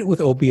tried it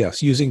with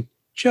OBS, using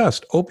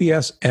just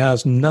OBS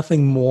as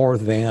nothing more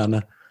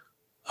than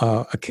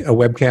a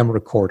webcam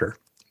recorder,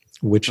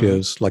 which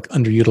is like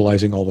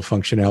underutilizing all the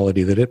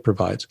functionality that it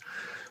provides.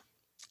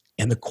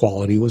 And the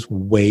quality was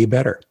way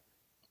better,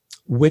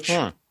 which,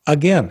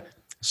 again,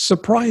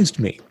 surprised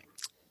me.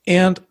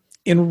 And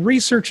in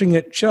researching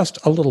it just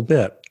a little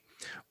bit,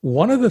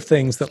 one of the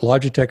things that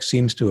Logitech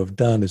seems to have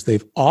done is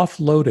they've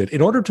offloaded,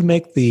 in order to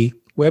make the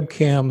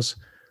webcams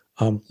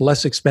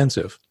less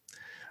expensive,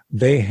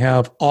 they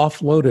have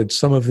offloaded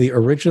some of the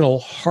original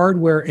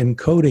hardware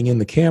encoding in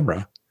the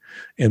camera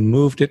and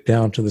moved it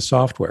down to the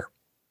software.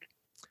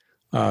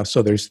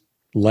 So there's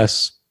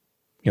less,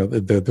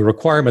 the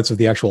requirements of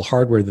the actual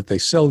hardware that they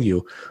sell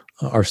you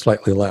are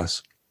slightly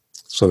less,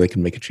 so they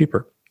can make it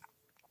cheaper.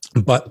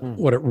 But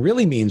what it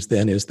really means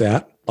then is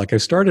that, like I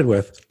started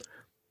with,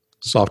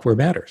 software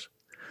matters.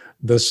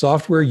 The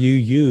software you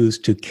use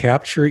to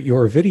capture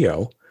your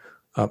video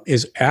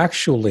is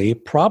actually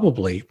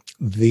probably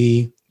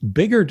the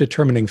bigger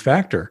determining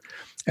factor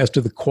as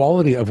to the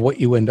quality of what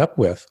you end up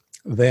with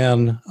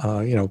than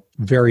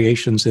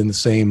variations in the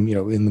same,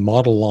 in the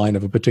model line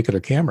of a particular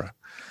camera.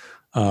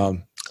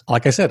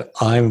 Like I said,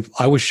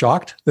 I was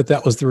shocked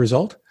that was the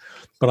result,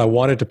 but I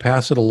wanted to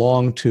pass it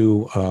along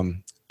to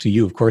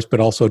you, of course, but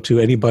also to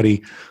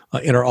anybody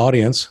in our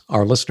audience,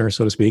 our listeners,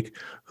 so to speak,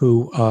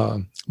 who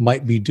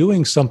might be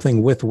doing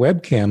something with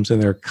webcams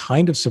and they're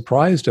kind of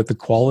surprised at the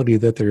quality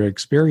that they're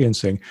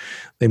experiencing.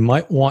 They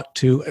might want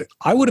to,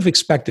 I would have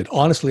expected the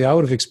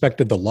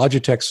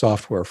Logitech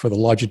software for the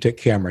Logitech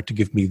camera to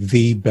give me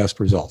the best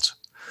results.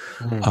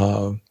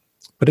 But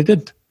it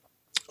didn't.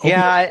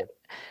 Yeah,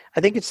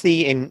 I think it's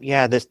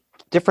this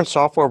different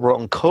software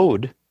will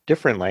encode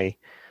differently.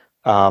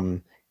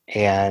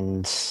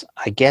 And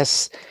I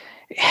guess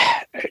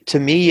to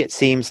me, it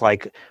seems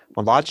like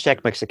when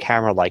Logitech makes a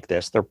camera like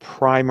this, their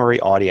primary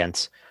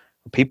audience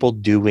are people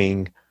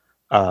doing,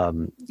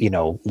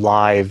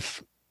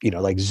 live,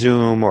 like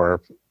Zoom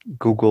or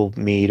Google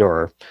Meet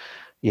or,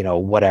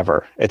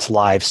 whatever. It's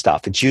live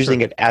stuff. It's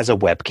using it as a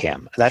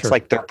webcam. That's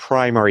like their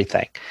primary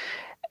thing.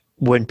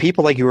 When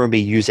people like you or me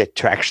use it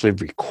to actually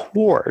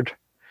record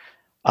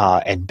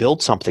and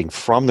build something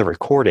from the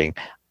recording,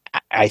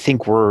 I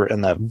think we're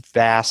in the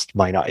vast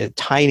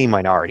tiny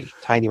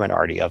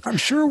minority of. I'm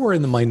sure we're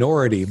in the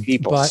minority,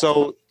 people.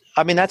 So,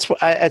 I mean, that's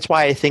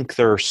why I think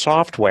their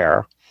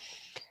software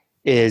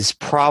is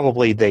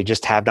probably they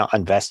just have not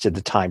invested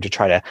the time to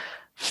try to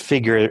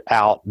figure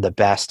out the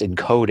best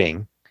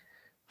encoding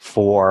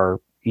for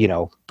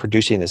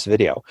producing this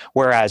video.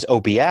 Whereas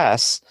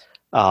OBS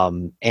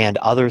and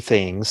other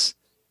things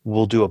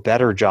will do a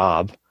better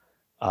job.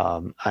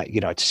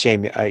 It's a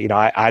shame.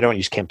 I don't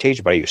use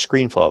Camtasia, but I use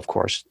ScreenFlow, of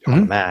course,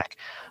 on the Mac,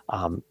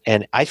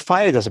 and I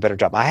find it does a better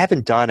job. I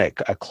haven't done a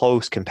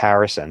close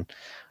comparison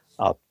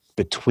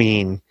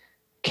between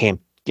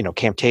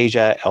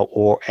Camtasia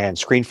and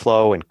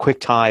ScreenFlow and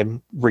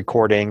QuickTime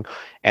recording,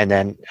 and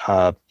then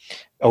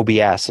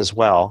OBS as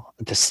well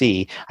to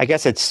see. I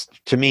guess it's,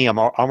 to me, I'm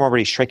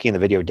already shrinking the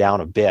video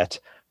down a bit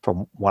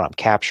from what I'm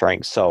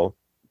capturing, so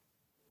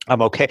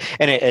I'm okay.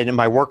 And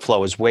my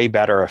workflow is way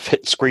better if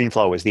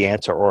ScreenFlow is the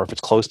answer, or if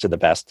it's close to the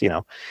best,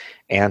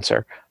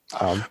 answer.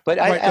 But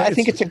I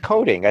think it's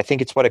encoding. I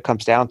think it's what it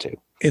comes down to.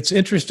 It's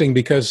interesting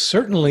because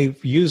certainly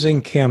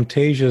using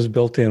Camtasia's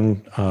built-in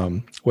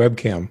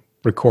webcam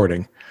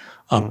recording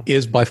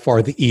is by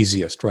far the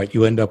easiest, right?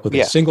 You end up with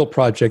a single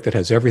project that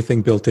has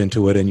everything built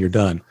into it, and you're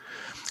done.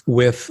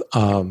 With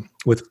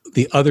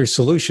the other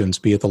solutions,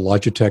 be it the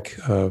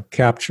Logitech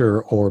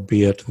Capture or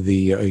be it the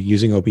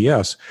using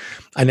OBS,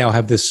 I now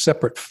have this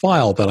separate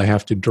file that I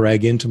have to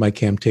drag into my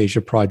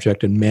Camtasia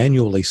project and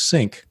manually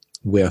sync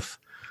with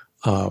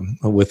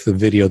the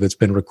video that's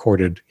been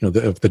recorded,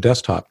 of the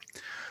desktop.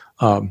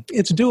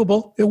 It's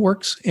doable, it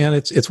works, and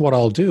it's what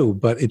I'll do.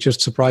 But it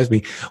just surprised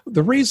me.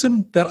 The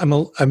reason that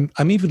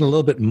I'm even a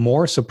little bit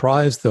more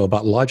surprised though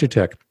about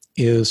Logitech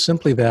is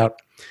simply that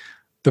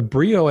the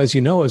Brio, as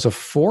you know, is a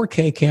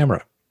 4K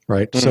camera,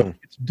 right? So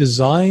it's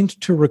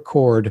designed to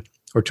record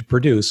or to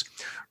produce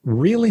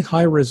really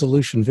high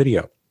resolution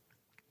video.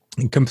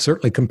 And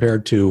certainly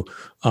compared to,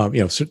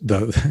 your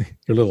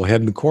little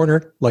head in the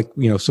corner, like,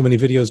 so many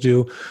videos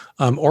do,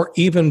 or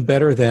even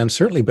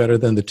certainly better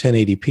than the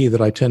 1080p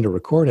that I tend to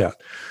record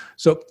at.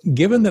 So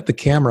given that the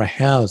camera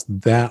has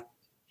that,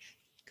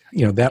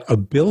 that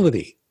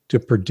ability to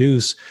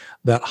produce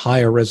that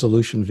higher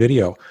resolution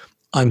video,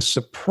 I'm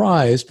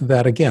surprised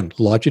that, again,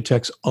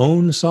 Logitech's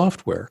own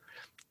software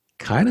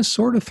kind of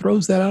sort of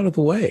throws that out of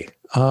the way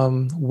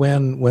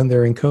when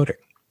they're encoding.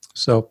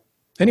 So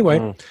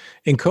anyway,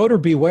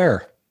 encoder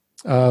beware.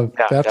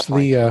 That's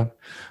definitely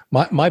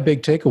my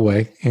big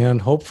takeaway, and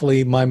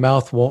hopefully my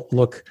mouth won't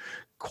look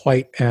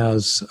quite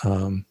as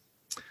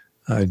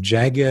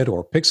jagged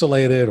or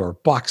pixelated or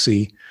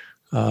boxy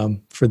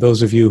for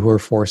those of you who are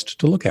forced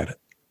to look at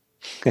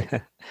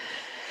it.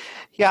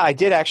 Yeah, I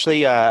did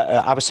actually.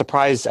 I was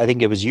surprised. I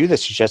think it was you that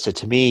suggested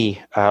to me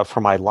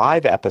for my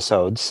live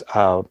episodes.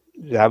 I'm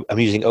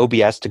using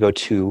OBS to go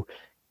to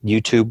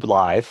YouTube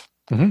Live.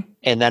 And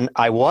then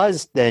I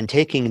was then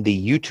taking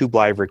the YouTube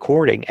Live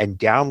recording and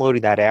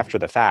downloading that after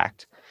the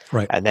fact,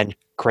 right? And then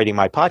creating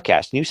my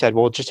podcast. And you said,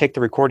 well, just take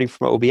the recording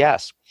from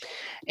OBS.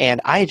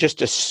 And I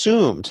just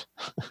assumed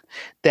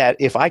that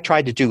if I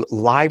tried to do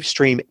live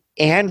stream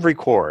and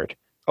record,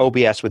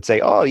 OBS would say,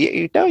 oh,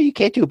 you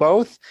can't do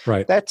both.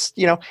 Right. That's,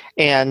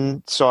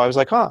 and so I was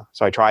like, huh.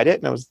 So I tried it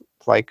and I was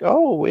like,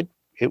 oh, it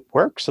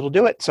works. It'll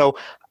do it. So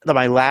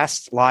my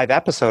last live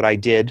episode I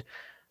did,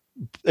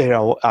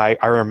 I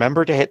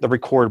remember to hit the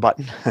record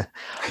button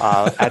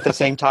at the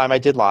same time I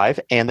did live.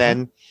 And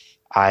then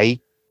I,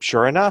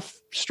 sure enough,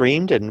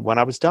 streamed. And when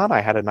I was done,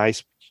 I had a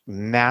nice,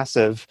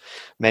 massive,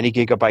 many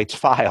gigabytes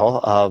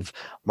file of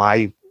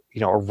my,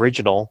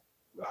 original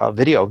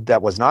video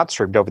that was not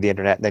streamed over the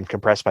internet and then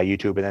compressed by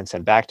YouTube and then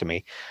sent back to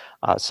me.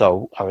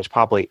 So I was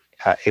probably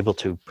able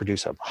to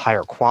produce a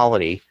higher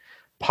quality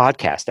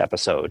podcast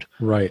episode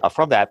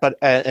from that. But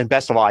and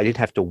best of all, I didn't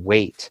have to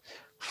wait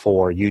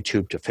for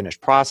YouTube to finish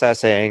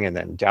processing and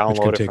then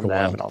download it from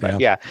them and all that.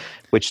 Yeah,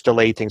 which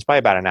delayed things by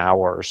about an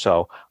hour or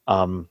so.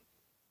 So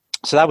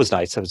that was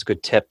nice. That was a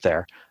good tip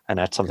there. And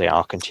that's something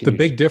I'll continue. The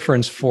big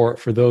difference for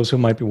those who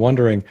might be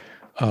wondering,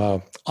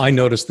 I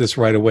noticed this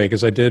right away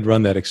because I did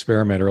run that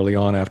experiment early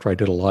on after I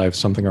did a live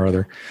something or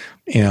other.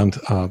 And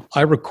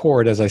I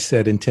record, as I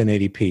said, in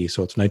 1080p.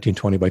 So it's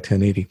 1920 by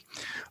 1080.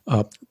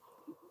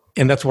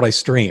 And that's what I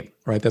stream,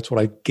 right? That's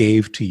what I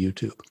gave to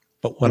YouTube.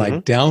 But when I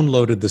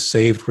downloaded the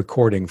saved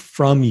recording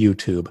from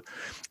YouTube,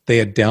 they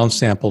had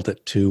downsampled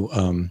it to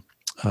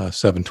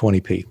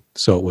 720p.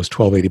 So it was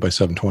 1280 by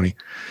 720.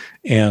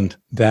 And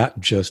that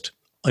just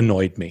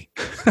annoyed me,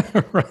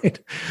 right?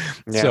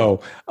 Yeah.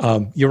 So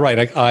you're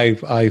right.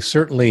 I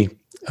certainly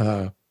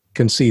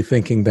can see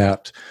thinking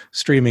that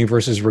streaming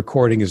versus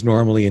recording is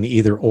normally an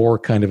either or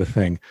kind of a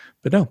thing.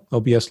 But no,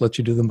 OBS lets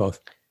you do them both.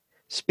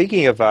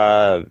 Speaking of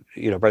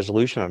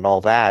resolution and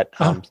all that,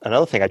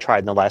 another thing I tried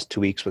in the last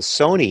 2 weeks was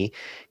Sony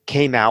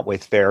came out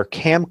with their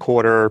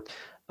camcorder,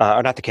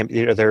 or not the cam,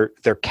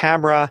 their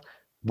camera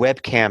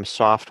webcam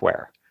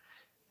software.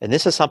 And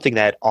this is something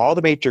that all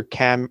the major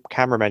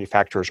camera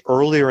manufacturers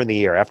earlier in the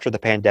year, after the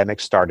pandemic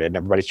started and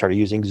everybody started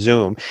using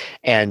Zoom,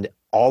 and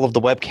all of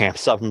the webcams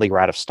suddenly were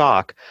out of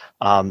stock.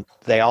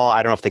 They all,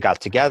 I don't know if they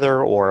got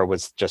together or it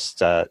was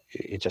just,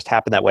 it just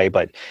happened that way,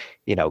 but,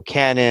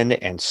 Canon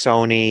and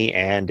Sony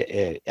and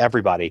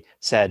everybody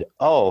said,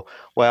 oh,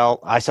 well,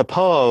 I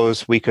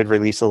suppose we could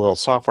release a little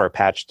software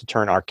patch to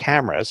turn our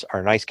cameras,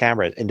 our nice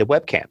cameras, into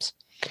webcams.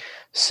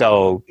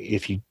 So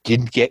if you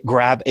didn't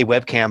grab a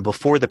webcam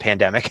before the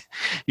pandemic,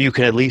 you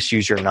can at least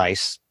use your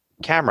nice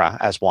camera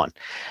as one.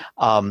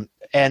 And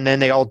then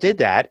they all did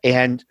that.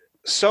 And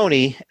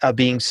Sony,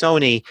 being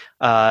Sony,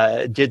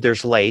 did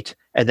theirs late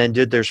and then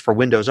did theirs for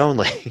Windows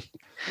only.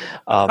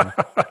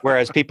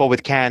 Whereas people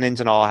with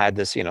Canons and all had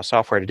this,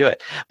 software to do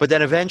it. But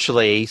then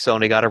eventually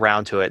Sony got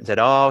around to it and said,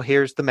 oh,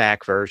 here's the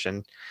Mac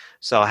version.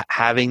 So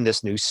having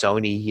this new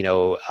Sony,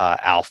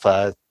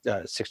 Alpha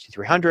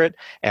 6300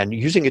 and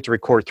using it to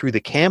record through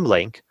the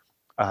CamLink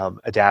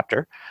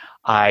adapter,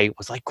 I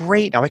was like,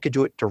 great, now I could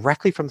do it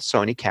directly from the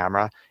Sony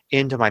camera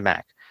into my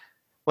Mac.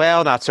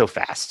 Well, not so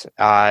fast.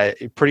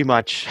 It pretty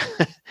much,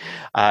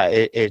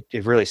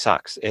 it really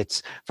sucks.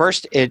 It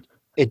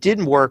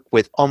didn't work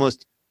with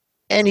almost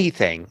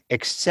anything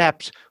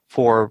except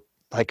for,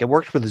 like, it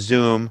worked with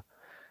Zoom.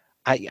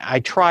 I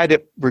tried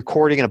it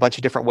recording in a bunch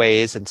of different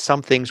ways, and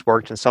some things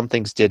worked and some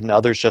things didn't.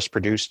 Others just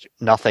produced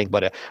nothing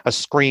but a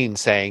screen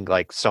saying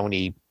like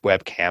Sony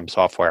webcam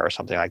software or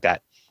something like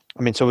that.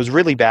 I mean, so it was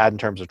really bad in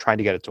terms of trying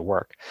to get it to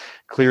work.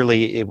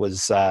 Clearly, it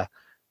was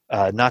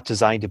not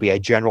designed to be a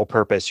general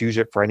purpose, use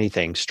it for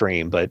anything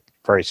stream, but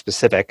very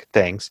specific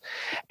things.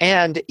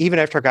 And even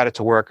after I got it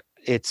to work,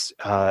 it's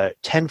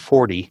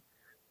 1040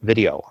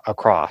 video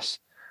across,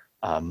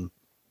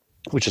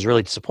 which is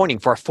really disappointing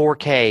for a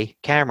 4K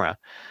camera.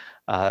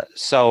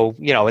 So,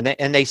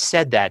 and they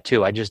said that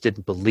too. I just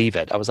didn't believe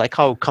it. I was like,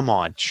 oh, come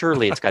on,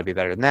 surely it's got to be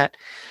better than that.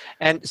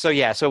 And so,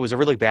 so it was a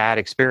really bad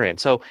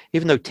experience. So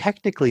even though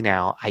technically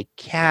now I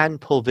can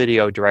pull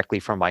video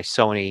directly from my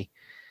Sony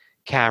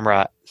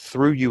camera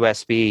through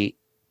USB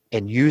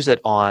and use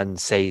it on,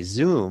 say,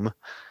 Zoom,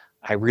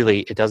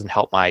 it doesn't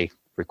help my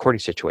recording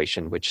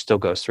situation, which still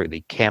goes through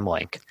the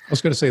CamLink. I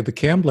was going to say the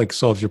CamLink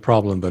solves your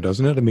problem, though,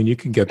 doesn't it? I mean, you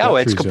can get that. Oh,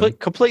 it's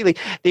completely.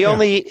 The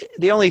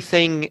only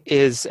thing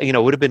is, it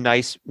would have been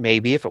nice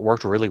maybe if it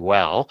worked really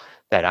well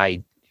that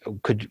I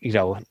could,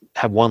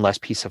 have one less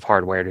piece of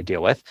hardware to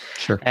deal with.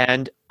 Sure.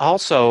 And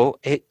also,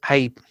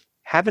 I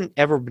haven't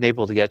ever been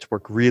able to get it to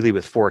work really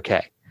with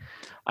 4K.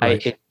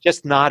 Right. It's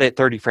just not at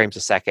 30 frames a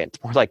second.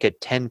 It's more like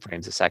at 10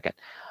 frames a second.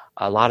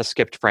 A lot of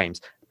skipped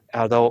frames.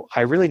 Although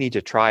I really need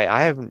to try.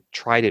 I haven't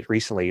tried it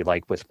recently,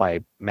 like with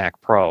my Mac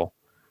Pro.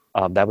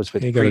 That was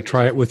with. You got to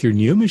try it with your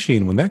new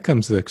machine when that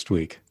comes next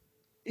week.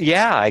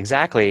 Yeah,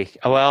 exactly.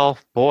 Well,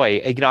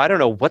 boy, I don't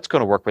know what's going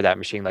to work with that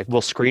machine. Like,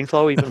 will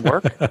ScreenFlow even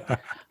work?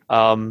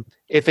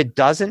 If it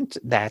doesn't,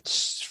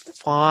 that's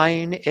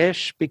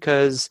fine-ish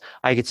because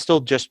I could still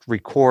just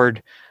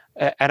record.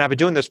 And I've been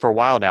doing this for a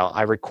while now.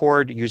 I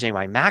record using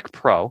my Mac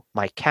Pro,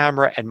 my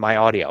camera, and my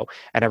audio,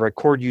 and I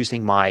record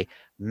using my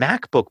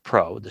MacBook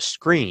Pro, the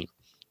screen,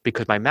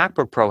 because my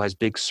MacBook Pro has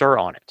Big Sur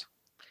on it,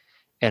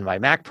 and my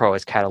Mac Pro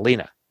is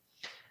Catalina.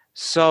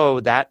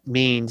 So that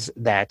means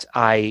that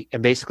I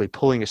am basically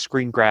pulling a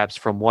screen grabs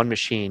from one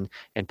machine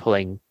and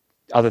pulling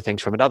other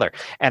things from another.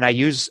 And I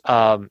use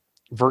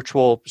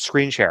virtual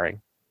screen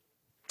sharing.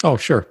 Oh,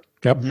 sure.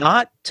 Yep.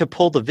 Not to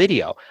pull the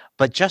video,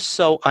 but just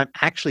so I'm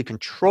actually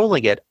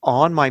controlling it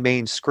on my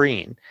main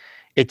screen.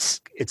 It's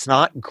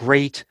not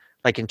great,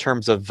 like in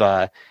terms of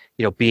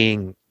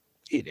being.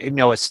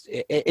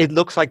 It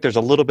looks like there's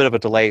a little bit of a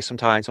delay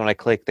sometimes when I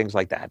click things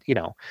like that.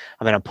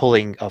 I'm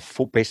pulling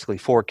basically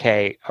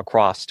 4K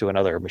across to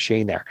another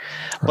machine there,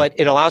 right. But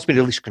it allows me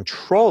to at least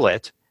control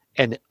it,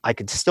 and I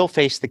can still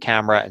face the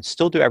camera and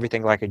still do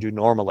everything like I do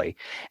normally.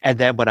 And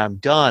then when I'm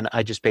done,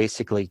 I just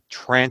basically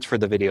transfer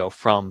the video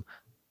from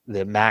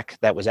the Mac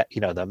that was at the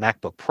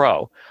MacBook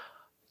Pro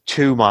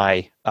to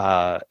my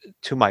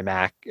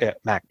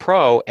Mac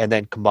Pro, and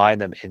then combine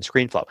them in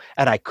ScreenFlow.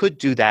 And I could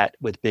do that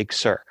with Big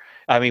Sur.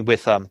 I mean,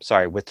 with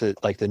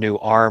the new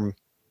ARM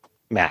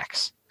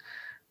Macs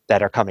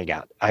that are coming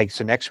out.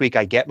 So next week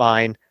I get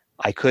mine.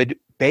 I could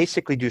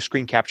basically do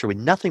screen capture with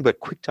nothing but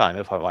QuickTime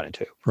if I wanted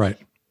to. Right.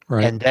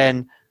 And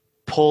then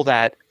pull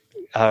that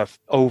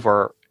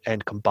over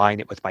and combine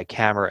it with my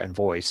camera and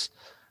voice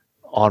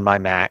on my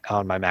Mac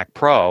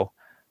Pro.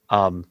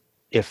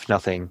 If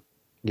nothing,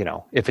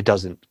 if it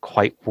doesn't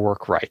quite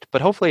work right,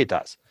 but hopefully it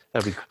does.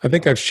 I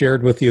think I've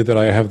shared with you that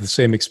I have the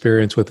same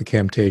experience with the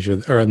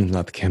Camtasia, or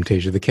not the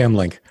Camtasia, the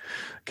CamLink.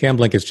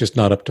 CamLink is just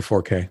not up to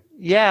 4K.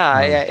 Yeah,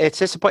 it's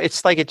disappointing.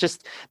 It's like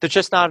there's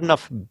just not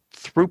enough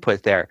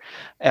throughput there.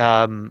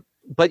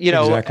 But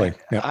Exactly.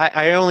 Yeah.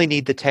 I only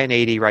need the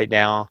 1080 right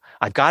now.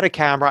 I've got a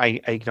camera.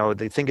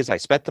 The thing is, I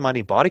spent the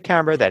money, bought a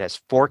camera that has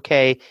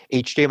 4K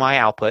HDMI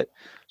output.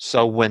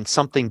 So when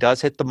something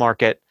does hit the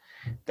market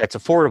that's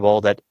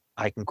affordable, that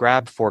I can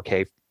grab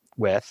 4K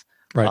with,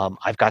 Right.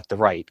 I've got the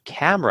right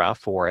camera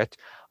for it.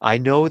 I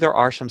know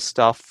there's some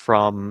stuff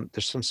from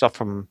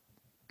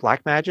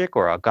Blackmagic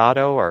or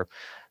Elgato, or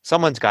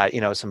someone's got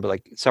some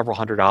like several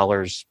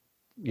 $100,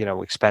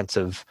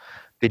 expensive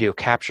video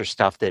capture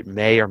stuff that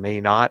may or may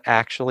not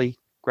actually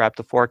grab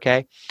the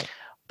 4K.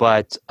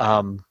 But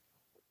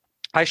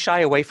I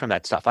shy away from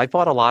that stuff. I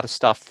bought a lot of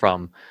stuff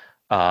from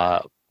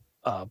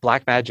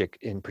Blackmagic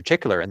in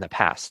particular in the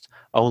past,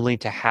 only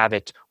to have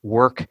it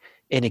work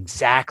in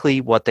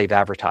exactly what they've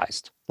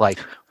advertised. Like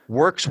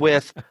works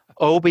with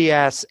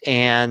OBS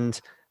and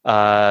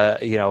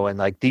and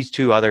like these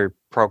two other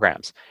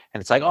programs.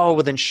 And it's like, oh,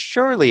 well, then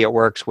surely it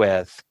works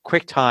with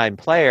QuickTime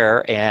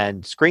Player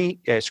and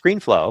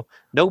ScreenFlow.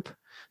 Nope,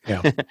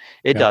 Yeah.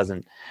 it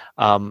doesn't.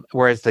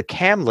 Whereas the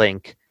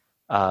CamLink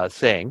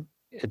thing,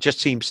 it just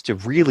seems to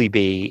really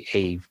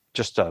be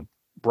just a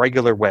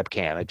regular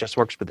webcam. It just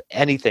works with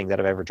anything that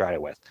I've ever tried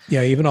it with.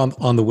 Yeah, even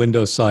on the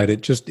Windows side,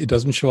 it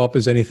doesn't show up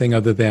as anything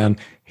other than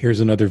here's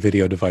another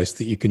video device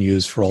that you can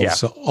use for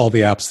all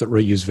the apps that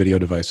use video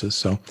devices.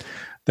 So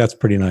that's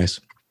pretty nice.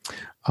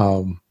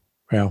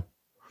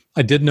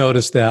 I did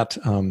notice that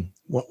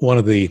one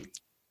of the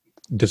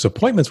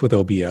disappointments with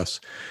OBS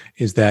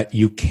is that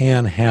you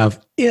can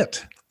have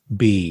it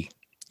be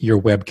your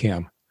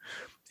webcam.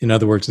 In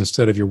other words,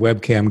 instead of your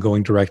webcam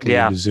going directly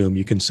into Zoom,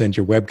 you can send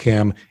your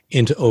webcam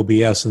into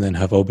OBS and then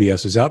have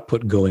OBS's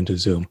output go into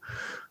Zoom.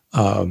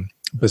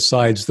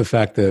 Besides the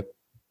fact that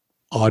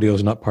audio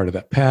is not part of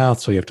that path,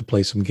 so you have to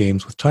play some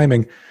games with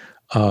timing,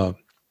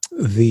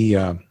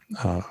 the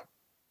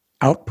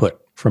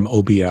output from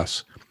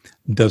OBS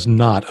does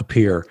not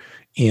appear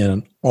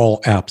in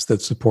all apps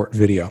that support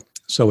video.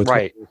 So it's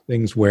one of those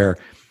things where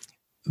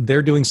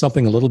they're doing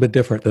something a little bit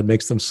different that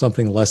makes them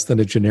something less than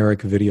a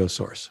generic video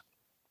source.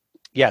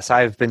 Yes,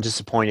 I've been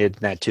disappointed in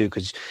that too,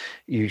 because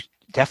you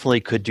definitely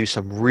could do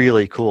some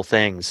really cool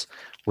things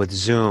with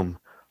Zoom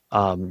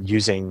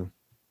using,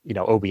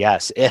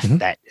 OBS if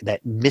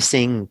that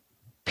missing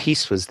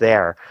piece was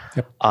there.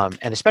 Yep.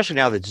 And especially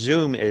now that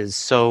Zoom is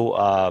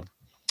so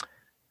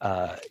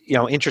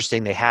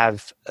interesting, they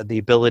have the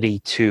ability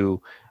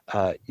to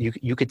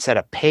you could set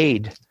up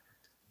paid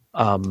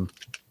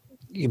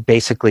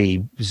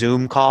basically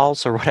Zoom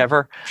calls or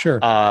whatever. Sure.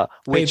 Paid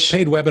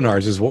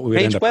webinars is what we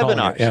would end up calling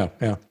it.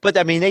 Yeah. But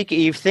I mean,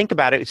 you think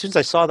about it. As soon as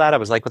I saw that, I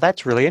was like, well,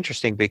 that's really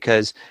interesting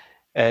because,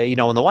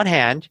 on the one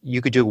hand,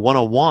 you could do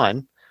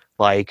 101,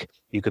 like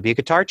you could be a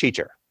guitar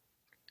teacher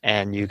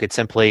and you could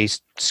simply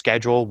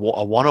schedule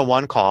a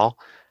 101 call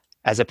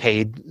as a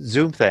paid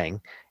Zoom thing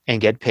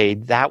and get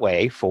paid that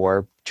way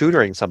for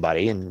tutoring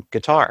somebody in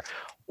guitar.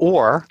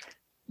 Or,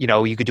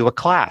 you could do a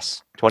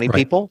class, 20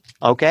 people.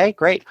 Okay,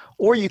 great.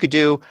 Or you could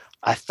do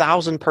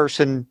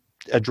 1,000-person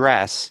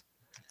address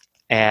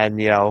and,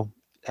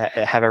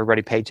 have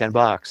everybody pay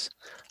 $10.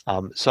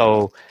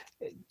 So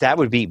that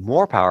would be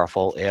more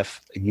powerful if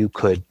you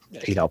could,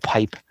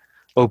 pipe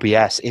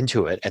OBS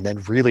into it and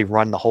then really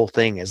run the whole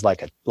thing as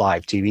like a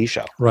live TV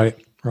show. Right.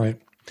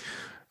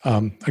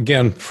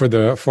 Again,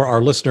 for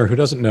our listener who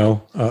doesn't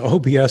know,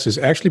 OBS is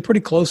actually pretty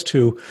close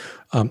to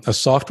a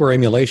software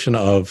emulation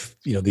of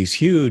these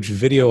huge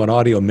video and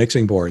audio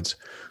mixing boards,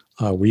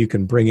 where you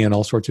can bring in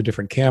all sorts of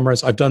different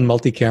cameras. I've done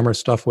multi-camera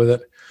stuff with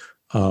it.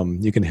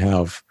 You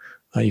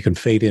can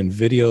fade in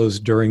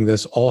videos during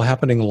this, all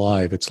happening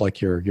live. It's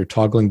like you're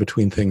toggling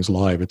between things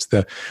live. It's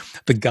the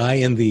guy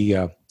in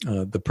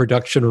the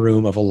production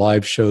room of a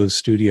live show's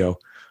studio.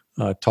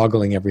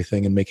 Toggling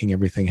everything and making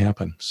everything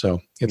happen. So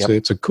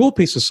it's a cool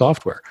piece of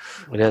software.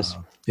 It is.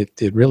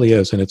 It really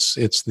is, and it's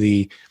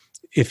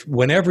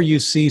whenever you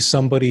see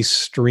somebody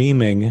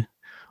streaming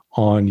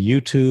on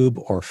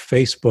YouTube or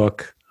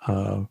Facebook,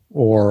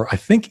 or I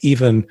think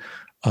even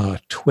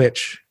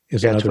Twitch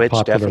is another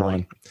popular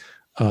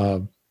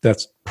one.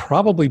 That's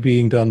probably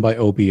being done by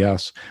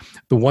OBS.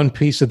 The one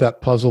piece of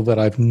that puzzle that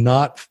I've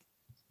not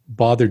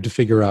bothered to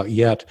figure out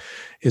yet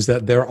is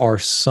that there are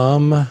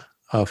some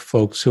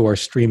folks who are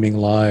streaming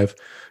live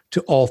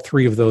to all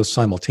three of those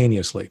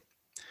simultaneously.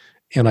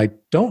 And I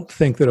don't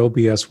think that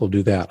OBS will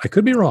do that. I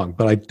could be wrong,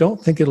 but I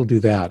don't think it'll do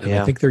that. And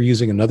I think they're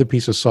using another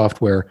piece of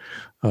software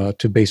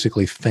to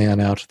basically fan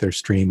out their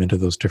stream into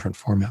those different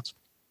formats.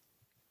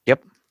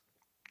 Yep.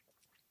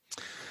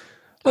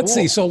 Let's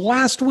see. So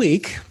last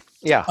week,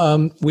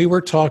 we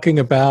were talking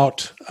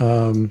about,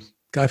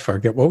 I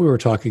forget what we were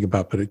talking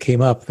about, but it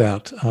came up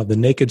that The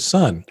Naked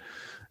Sun,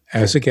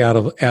 Isaac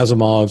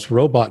Asimov's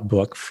robot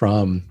book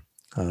from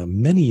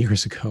many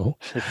years ago.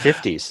 The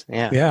 50s,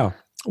 Yeah,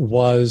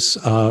 was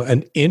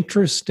an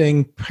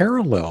interesting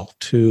parallel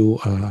to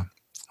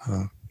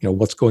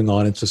what's going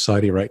on in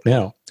society right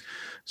now.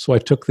 So I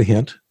took the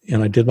hint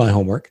and I did my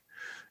homework.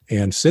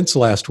 And since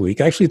last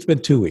week, actually it's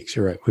been 2 weeks.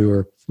 You're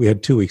right. I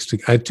had 2 weeks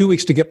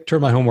to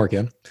turn my homework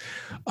in.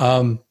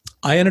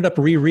 I ended up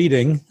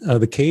rereading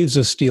The Caves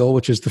of Steel,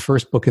 which is the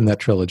first book in that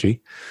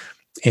trilogy,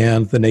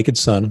 and The Naked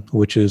Sun,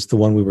 which is the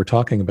one we were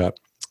talking about.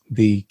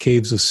 The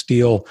Caves of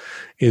Steel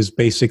is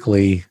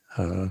basically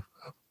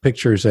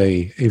pictures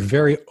a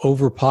very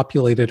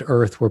overpopulated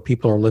Earth where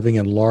people are living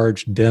in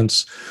large,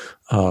 dense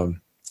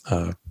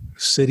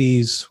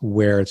cities,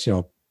 where it's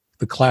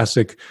the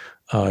classic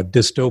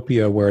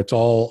dystopia where it's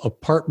all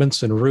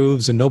apartments and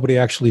roofs and nobody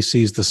actually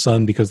sees the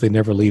sun because they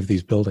never leave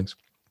these buildings.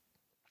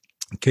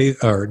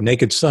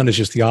 Naked Sun is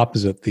just the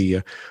opposite.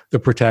 The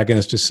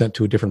protagonist is sent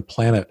to a different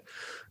planet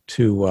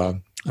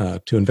to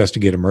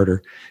investigate a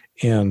murder,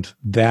 and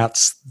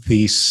that's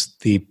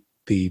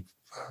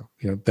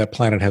that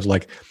planet has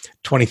like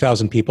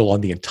 20,000 people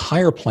on the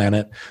entire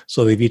planet,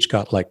 so they've each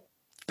got like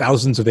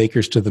thousands of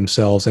acres to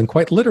themselves, and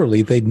quite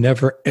literally, they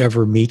never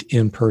ever meet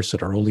in person,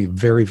 or only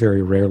very,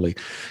 very rarely,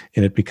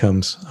 and it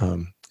becomes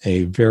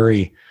a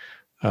very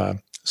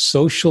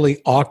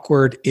socially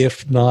awkward,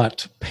 if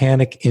not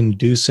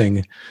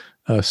panic-inducing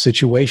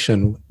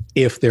situation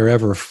if they're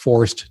ever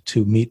forced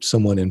to meet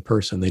someone in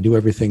person. They do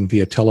everything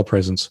via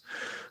telepresence,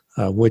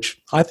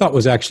 which I thought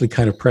was actually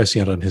kind of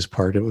prescient on his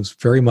part. It was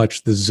very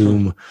much the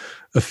Zoom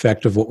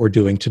effect of what we're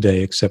doing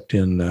today, except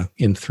in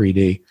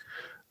 3D.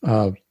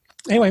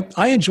 Anyway,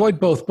 I enjoyed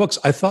both books.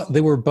 I thought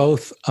they were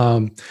both,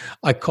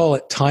 I call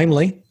it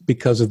timely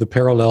because of the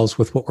parallels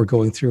with what we're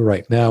going through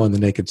right now in The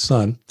Naked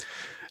Sun.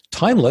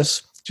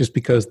 Timeless, just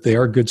because they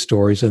are good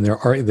stories and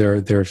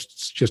there's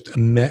just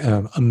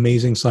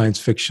amazing science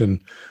fiction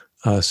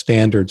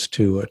standards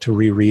to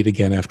reread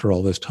again after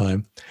all this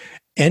time,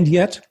 and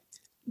yet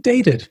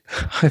dated.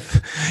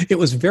 It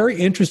was very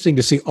interesting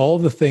to see all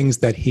the things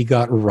that he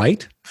got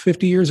right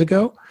 50 years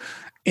ago,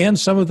 and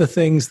some of the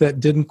things that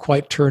didn't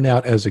quite turn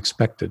out as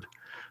expected.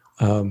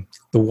 The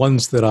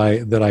ones that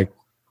I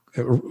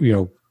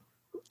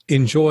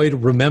enjoyed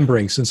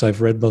remembering, since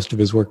I've read most of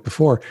his work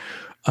before,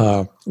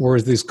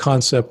 whereas this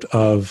concept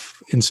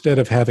of, instead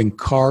of having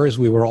cars,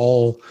 we were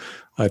all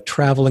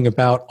traveling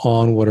about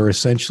on what are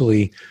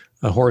essentially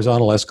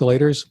horizontal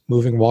escalators,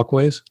 moving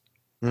walkways.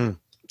 Mm.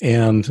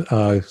 And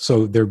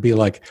so there'd be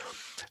like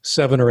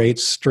 7 or 8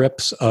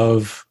 strips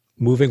of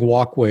moving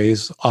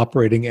walkways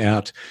operating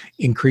at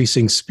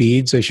increasing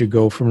speeds as you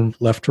go from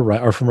left to right,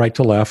 or from right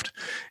to left.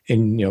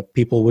 And,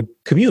 people would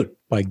commute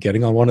by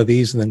getting on one of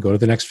these and then go to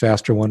the next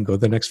faster one, go to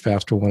the next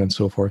faster one, and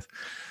so forth.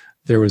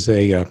 There was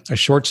a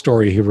short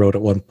story he wrote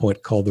at one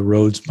point called "The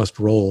Roads Must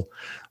Roll"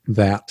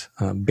 that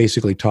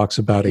basically talks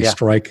about a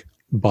strike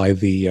by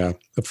the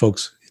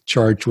folks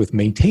charged with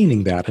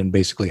maintaining that, and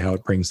basically how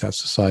it brings that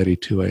society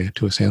to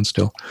a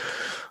standstill.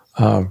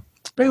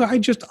 But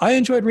anyway, I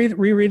enjoyed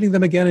rereading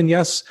them again. And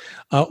yes,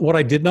 what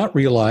I did not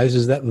realize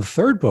is that the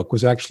third book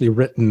was actually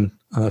written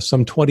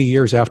some 20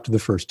 years after the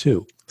first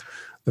two.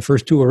 The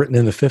first two were written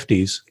in the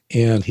 50s,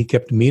 and he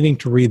kept meaning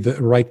to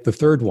write the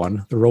third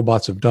one, The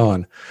Robots of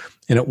Dawn.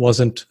 And it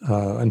wasn't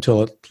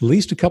until at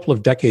least a couple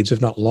of decades,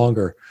 if not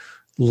longer,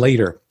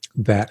 later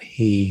that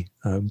he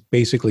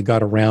basically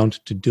got around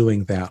to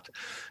doing that.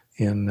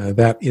 And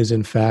that is,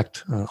 in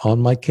fact, on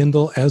my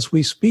Kindle as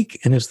we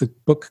speak, and is the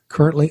book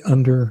currently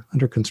under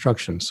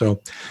construction. So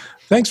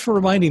thanks for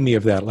reminding me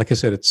of that. Like I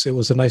said, it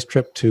was a nice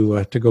trip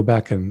to go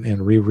back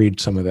and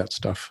reread some of that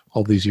stuff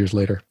all these years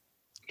later.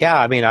 Yeah,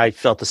 I mean, I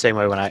felt the same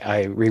way when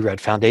I reread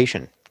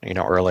Foundation,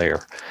 earlier.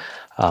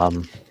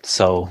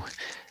 So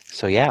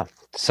yeah.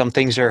 Some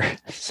things are,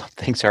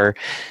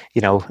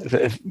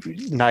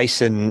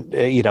 nice, and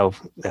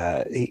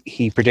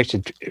he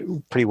predicted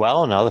pretty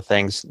well, and other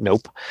things,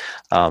 nope.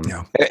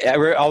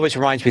 It always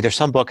reminds me. There's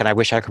some book, and I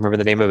wish I could remember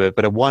the name of it,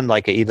 but it won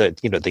like either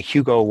the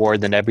Hugo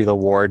Award, the Nebula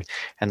Award,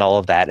 and all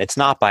of that. It's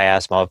not by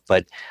Asimov,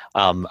 but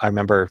I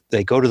remember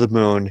they go to the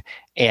moon,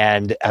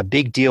 and a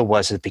big deal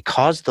was that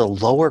because of the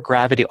lower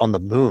gravity on the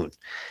moon,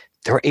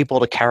 they were able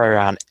to carry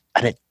around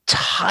an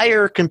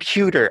entire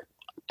computer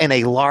in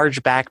a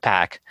large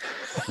backpack.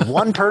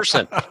 One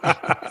person.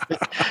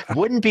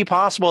 Wouldn't be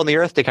possible on the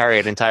Earth to carry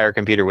an entire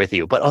computer with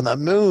you, but on the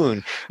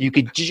moon you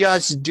could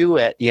just do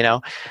it,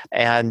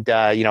 and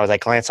as I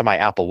glance at my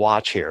Apple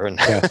Watch here, and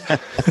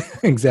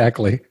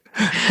exactly,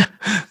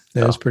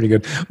 that was pretty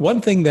good.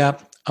 One thing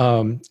that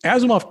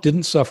Asimov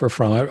didn't suffer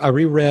from, I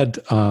reread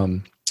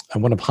one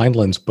of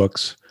Heinlein's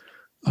books,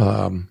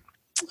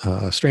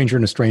 Stranger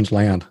in a Strange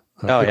Land,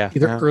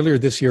 either earlier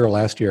this year or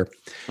last year.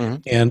 Mm-hmm.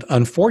 And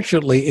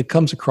unfortunately, it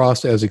comes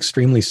across as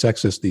extremely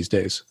sexist these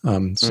days.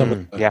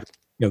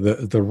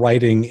 The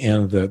writing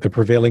and the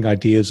prevailing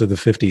ideas of the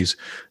 50s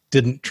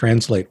didn't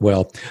translate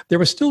well. There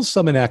were still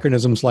some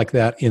anachronisms like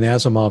that in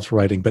Asimov's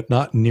writing, but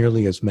not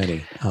nearly as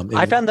many.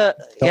 I found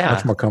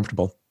much more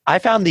comfortable. I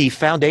found the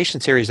Foundation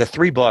series, the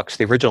 3 books,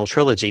 the original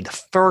trilogy, the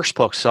first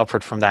book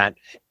suffered from that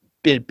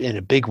in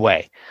a big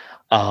way.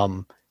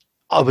 There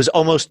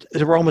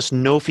were almost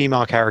no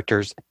female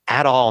characters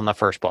at all in the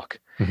first book.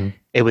 Mm-hmm.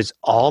 It was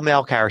all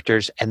male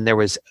characters, and there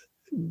was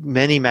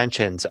many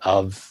mentions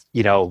of,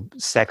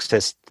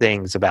 sexist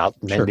things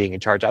about men being in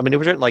charge. I mean, it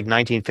was written like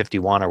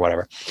 1951 or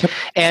whatever. Yep.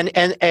 And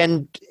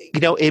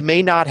it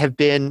may not have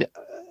been,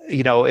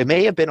 it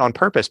may have been on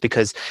purpose,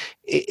 because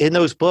in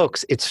those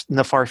books, it's in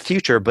the far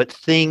future, but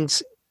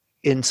things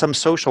in some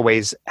social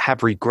ways have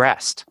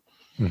regressed.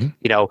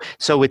 Mm-hmm.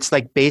 So it's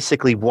like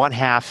basically one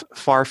half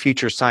far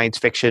future science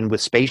fiction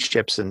with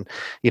spaceships and,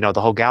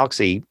 the whole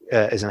galaxy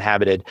is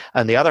inhabited.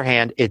 On the other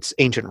hand, it's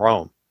ancient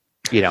Rome.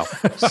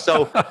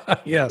 So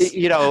yes,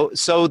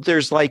 so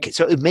there's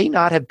so it may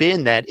not have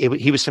been that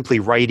he was simply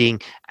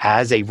writing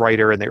as a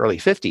writer in the early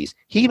 50s.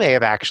 He may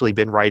have actually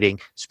been writing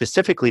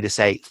specifically to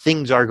say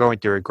things are going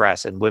to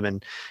regress and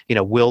women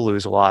will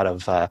lose a lot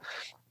of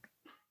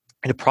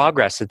the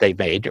progress that they've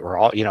made, or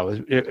all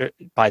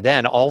by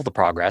then all the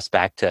progress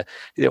back to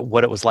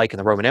what it was like in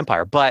the Roman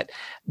Empire. But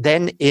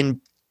then in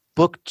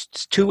books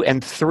 2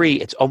 and 3,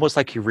 it's almost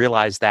like you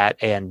realize that,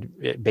 and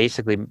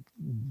basically,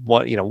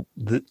 one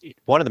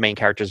of the main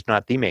characters,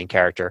 not the main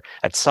character,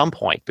 at some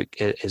point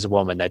is a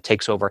woman that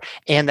takes over,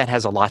 and that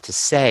has a lot to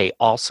say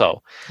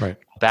also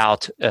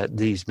about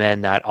these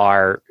men that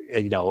are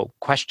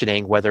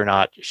questioning whether or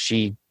not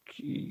she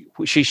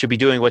should be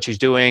doing what she's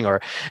doing,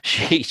 or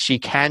she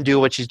can do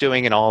what she's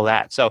doing, and all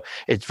that. So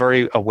it's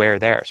very aware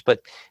there.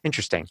 But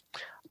interesting.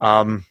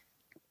 I'm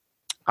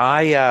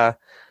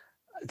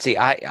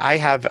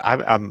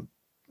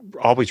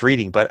always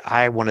reading, but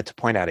I wanted to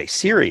point out a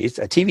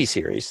TV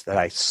series that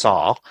I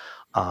saw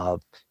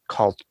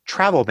called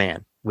Travel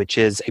Man, which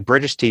is a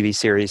British TV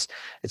series.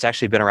 It's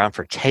actually been around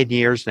for 10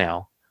 years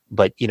now,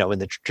 but in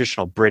the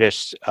traditional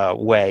British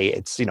way,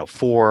 it's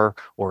 4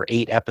 or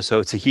 8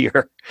 episodes a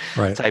year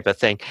type of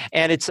thing.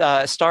 And it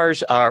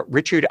stars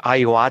Richard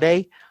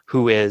Ayoade,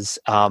 who is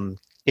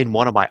in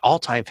one of my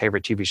all-time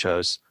favorite TV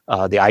shows,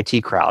 The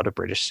IT Crowd, a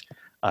British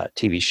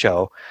TV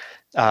show.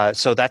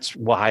 So that's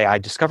why I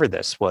discovered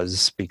this,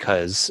 was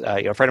because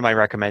a friend of mine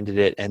recommended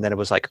it, and then it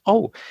was like,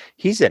 oh,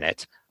 he's in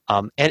it.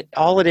 And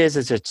all it is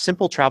a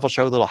simple travel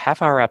show, little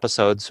half-hour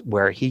episodes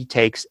where he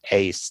takes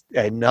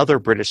another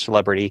British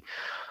celebrity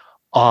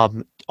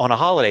on a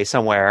holiday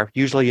somewhere,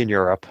 usually in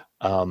Europe,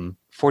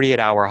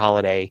 48-hour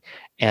holiday,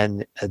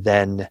 and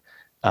then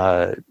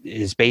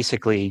is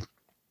basically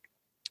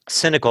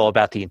cynical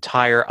about the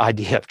entire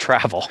idea of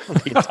travel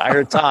the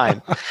entire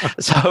time.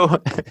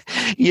 So,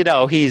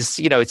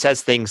 it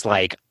says things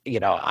like,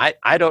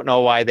 I don't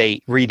know why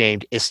they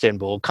renamed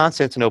Istanbul.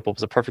 Constantinople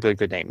was a perfectly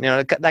good name,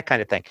 that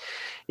kind of thing,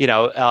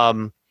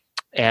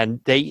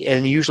 and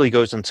usually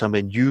goes on some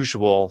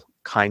unusual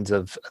kinds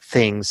of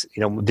things,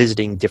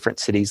 visiting different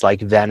cities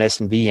like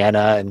Venice and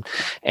Vienna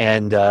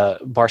and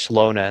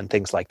Barcelona and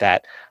things like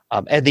that.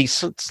 And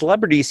these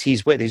celebrities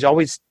he's with, he's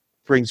always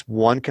brings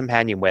one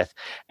companion with,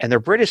 and they're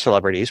British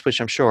celebrities, which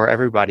I'm sure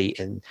everybody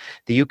in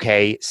the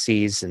UK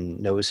sees and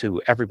knows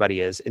who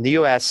everybody is. In the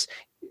US,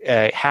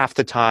 half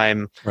the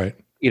time,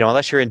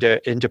 unless you're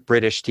into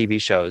British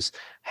TV shows,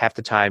 half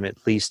the time, at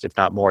least, if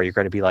not more, you're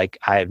going to be like,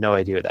 I have no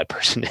idea who that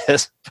person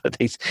is, but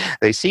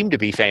they seem to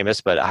be famous,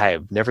 but I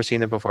have never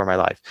seen them before in my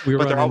life.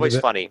 But they're always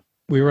funny.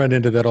 We run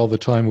into that all the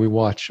time. We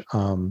watch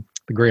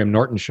the Graham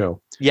Norton Show.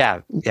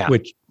 Yeah.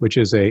 Which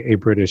is a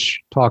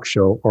British talk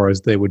show, or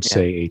as they would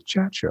say, a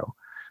chat show.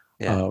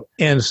 Yeah.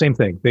 And the same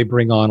thing. They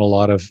bring on a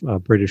lot of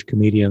British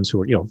comedians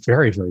who are,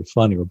 very, very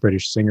funny, or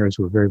British singers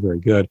who are very, very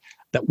good,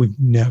 that we've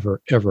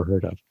never, ever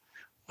heard of.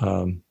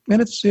 And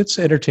it's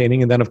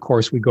entertaining. And then, of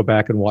course, we go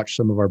back and watch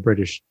some of our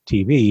British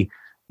TV,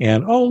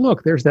 and, oh,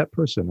 look, there's that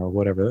person or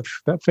whatever.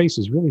 That face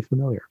is really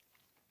familiar.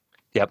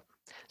 Yep.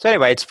 So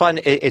anyway, it's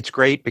fun. It's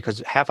great because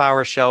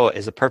half-hour show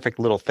is a perfect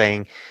little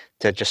thing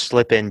to just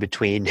slip in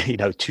between,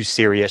 2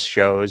 serious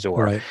shows,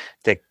 or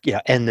to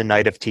end the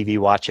night of TV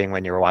watching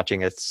when you're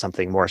watching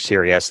something more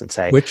serious, and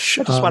say, I just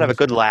want to have a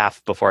good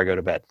laugh before I go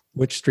to bed.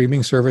 Which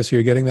streaming service are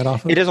you getting that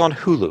off of? It is on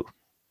Hulu.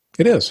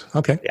 It is?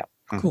 Okay. Yeah.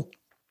 Cool.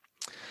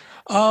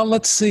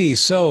 Let's see.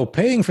 So,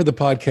 paying for the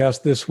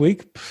podcast this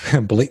week,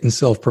 blatant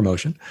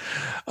self-promotion.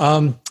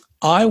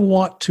 I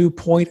want to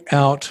point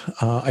out,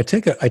 I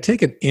take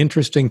an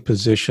interesting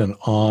position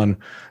on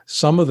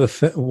some of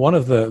one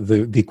of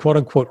the quote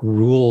unquote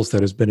rules that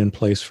has been in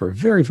place for a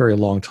very, very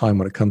long time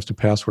when it comes to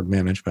password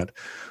management.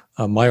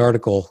 My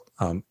article,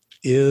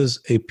 is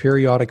a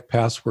periodic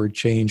password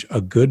change a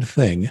good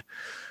thing?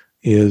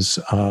 Is,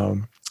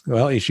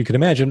 well, as you can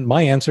imagine,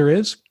 my answer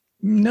is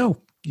no.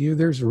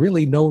 There's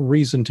really no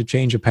reason to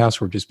change a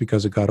password just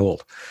because it got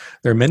old.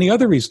 There are many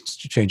other reasons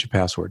to change a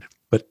password,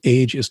 but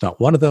age is not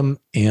one of them.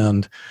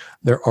 And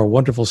there are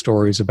wonderful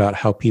stories about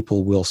how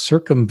people will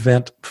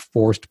circumvent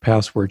forced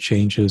password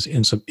changes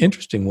in some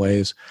interesting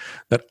ways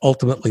that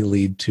ultimately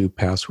lead to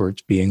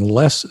passwords being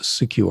less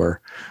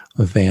secure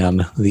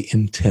than the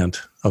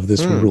intent of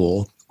this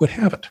rule would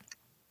have it.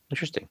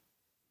 Interesting.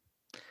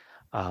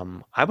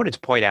 I wanted to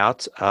point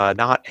out,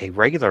 not a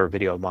regular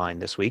video of mine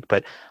this week,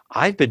 but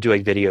I've been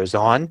doing videos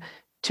on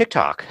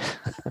TikTok.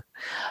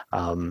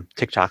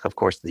 TikTok, of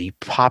course, the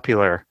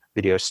popular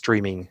video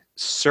streaming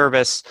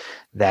service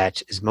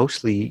that is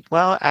mostly,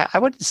 well, I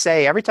wouldn't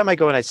say, every time I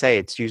go and I say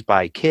it's used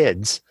by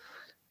kids,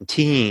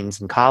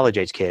 teens and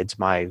college-age kids,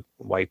 my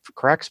wife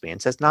corrects me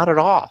and says, not at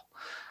all.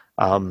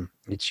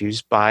 It's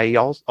used by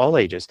all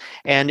ages.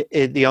 And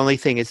the only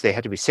thing is they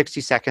have to be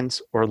 60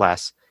 seconds or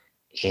less,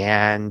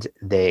 and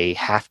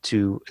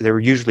they're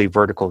usually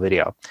vertical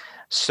video.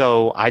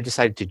 So I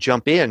decided to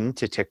jump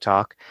into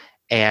TikTok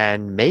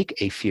and make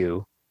a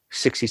few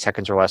 60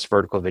 seconds or less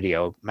vertical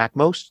video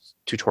MacMost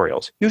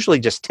tutorials, usually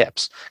just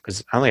tips,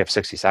 because I only have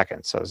 60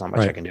 seconds, so there's not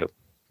much I can do.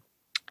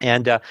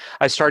 And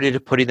I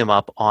started putting them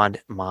up on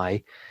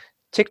my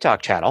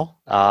TikTok channel,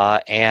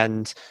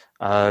 and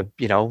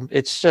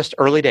it's just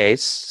early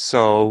days,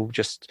 so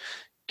just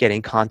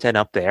getting content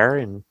up there,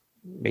 and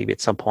maybe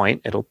at some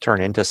point it'll turn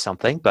into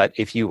something. But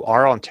if you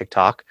are on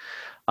TikTok,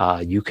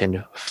 you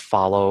can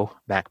follow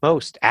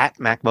MacMost at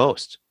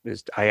MacMost.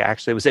 I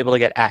actually was able to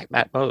get at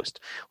MacMost,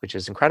 which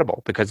is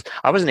incredible, because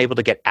I wasn't able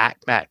to get at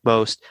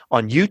MacMost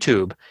on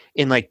YouTube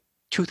in like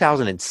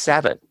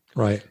 2007.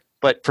 Right.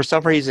 But for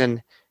some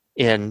reason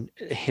in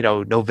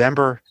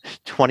November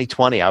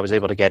 2020, I was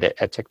able to get it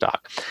at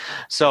TikTok.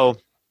 So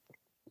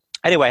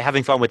anyway,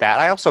 having fun with that.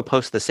 I also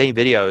post the same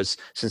videos,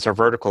 since they're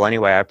vertical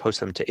anyway. I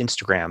post them to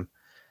Instagram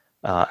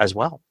as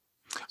well.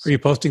 Are you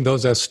posting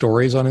those as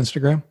stories on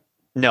Instagram?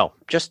 No,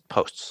 just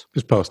posts.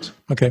 Just posts.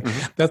 Okay.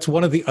 That's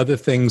one of the other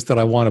things that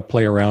I want to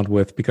play around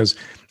with, because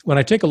when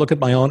I take a look at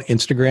my own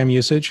Instagram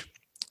usage,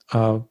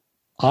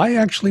 I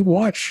actually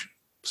watch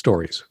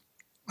stories,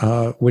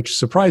 which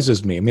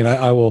surprises me. I mean,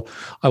 I will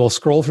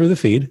scroll through the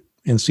feed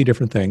and see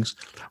different things,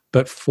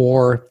 but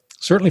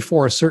certainly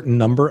for a certain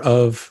number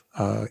of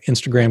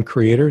Instagram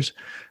creators,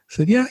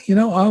 said, yeah,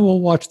 I will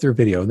watch their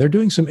video. They're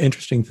doing some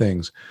interesting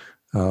things.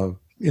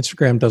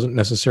 Instagram doesn't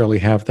necessarily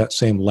have that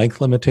same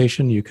length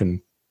limitation. You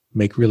can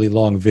make really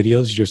long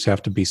videos. You just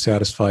have to be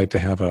satisfied to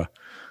have a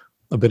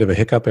bit of a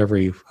hiccup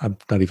I'm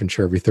not even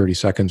sure, every 30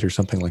 seconds or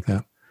something like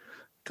that,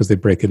 because they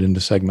break it into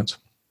segments.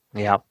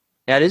 Yeah.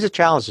 Yeah, it is a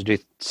challenge to do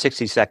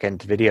 60-second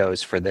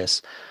videos for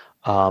this,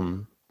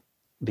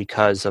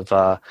 because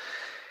of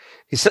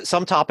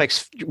some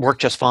topics work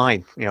just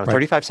fine.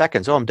 35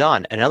 seconds. Oh, I'm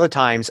done. And other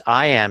times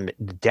I am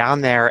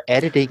down there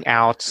editing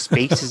out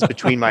spaces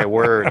between my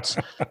words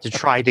to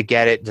try to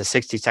get it to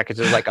 60 seconds.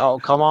 It's like, oh,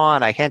 come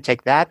on. I can't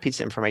take that piece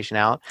of information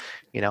out.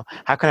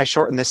 How can I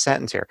shorten this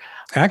sentence here?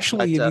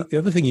 Actually, the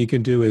other thing you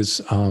can do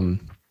is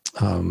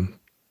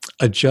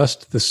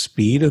adjust the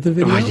speed of the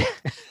video.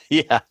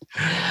 Yeah,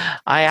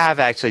 I have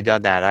actually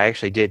done that. I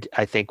actually did.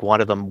 I think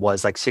one of them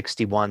was like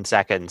 61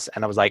 seconds,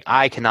 and I was like,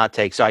 I cannot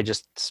take, so I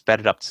just sped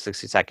it up to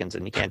 60 seconds,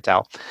 and you can't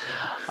tell.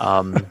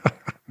 And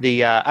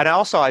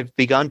also I've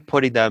begun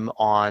putting them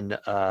on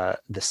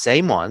the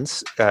same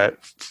ones. I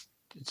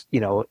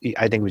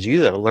think it was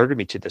you that alerted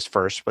me to this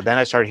first, but then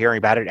I started hearing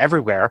about it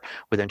everywhere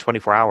within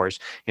 24 hours.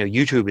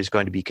 YouTube is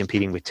going to be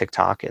competing with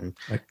TikTok, and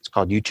it's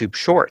called YouTube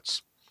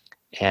Shorts.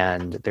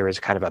 And there is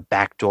kind of a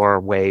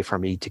backdoor way for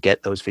me to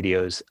get those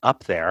videos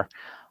up there.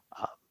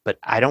 But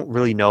I don't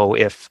really know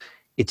if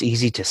it's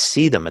easy to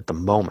see them at the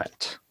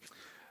moment.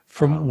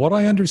 From what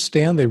I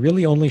understand, they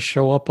really only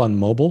show up on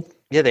mobile.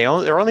 Yeah,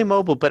 they're only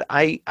mobile, but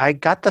I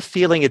got the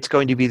feeling it's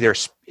going to be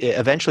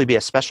eventually be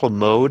a special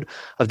mode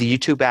of the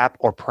YouTube app,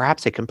 or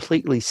perhaps a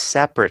completely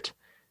separate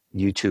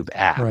YouTube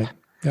app. Right.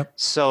 Yep.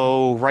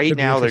 So right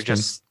now they're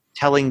just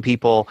telling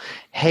people,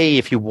 hey,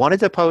 if you wanted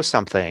to post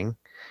something,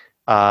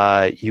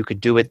 you could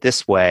do it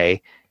this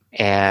way.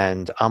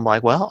 And I'm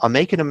like, well, I'm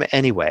making them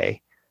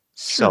anyway,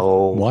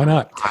 so why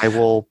not? I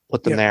will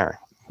put them there.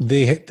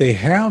 They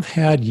have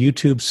had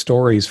YouTube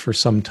stories for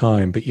some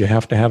time, but you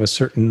have to have a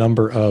certain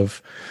number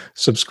of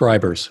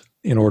subscribers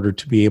in order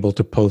to be able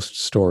to post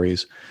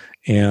stories.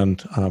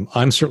 And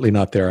I'm certainly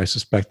not there. I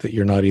suspect that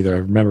you're not either. I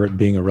remember it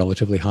being a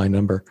relatively high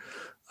number.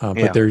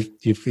 But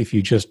if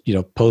you just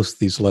post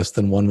these less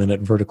than 1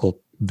 minute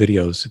vertical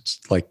videos, it's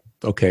like,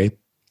 okay,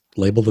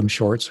 label them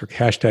shorts or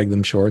hashtag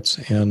them shorts,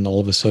 and all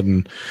of a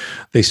sudden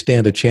they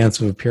stand a chance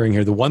of appearing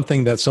here. The one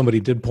thing that somebody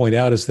did point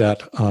out is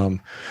that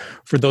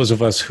for those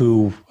of us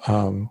who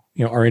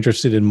are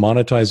interested in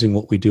monetizing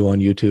what we do on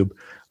YouTube,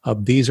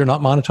 these are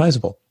not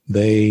monetizable.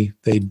 They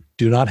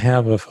do not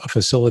have a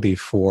facility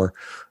for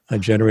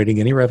generating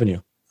any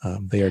revenue.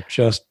 They are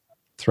just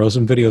throw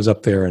some videos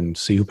up there and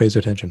see who pays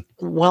attention.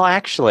 Well,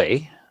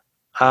 actually,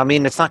 I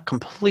mean, it's not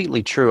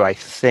completely true, I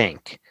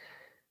think.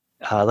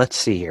 Let's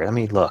see here. Let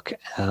me look.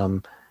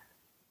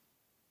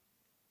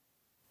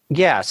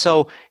 Yeah,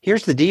 so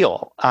here's the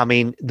deal. I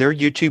mean, they're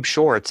YouTube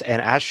Shorts,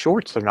 and as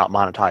shorts, they're not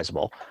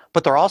monetizable,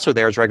 but they're also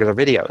there as regular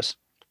videos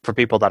for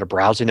people that are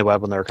browsing the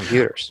web on their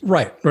computers.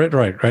 Right.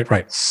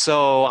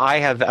 So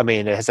it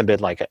hasn't been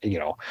like,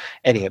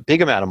 any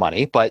big amount of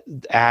money, but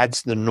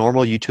the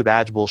normal YouTube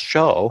ads will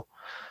show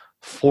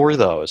for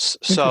those.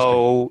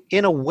 So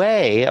in a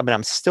way,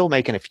 I'm still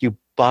making a few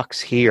bucks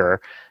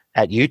here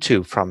at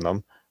YouTube from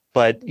them.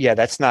 But yeah,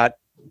 that's not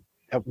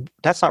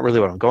really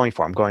what I'm going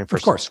for. I'm going for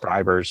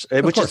subscribers,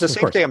 which is the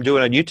same thing I'm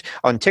doing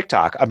on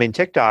TikTok. I mean,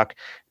 TikTok,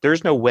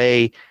 there's no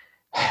way.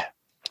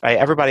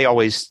 Everybody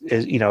always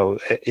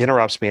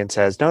interrupts me and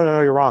says,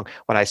 no, you're wrong.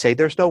 When I say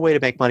there's no way to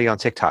make money on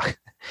TikTok,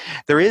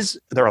 There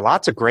are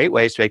lots of great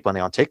ways to make money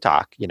on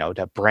TikTok,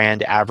 to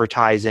brand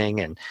advertising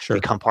and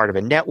become part of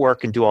a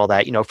network and do all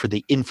that, for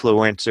the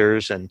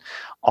influencers and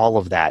all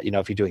of that.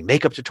 If you're doing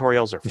makeup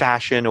tutorials or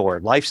fashion or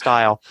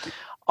lifestyle,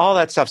 all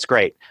that stuff's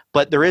great.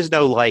 But there is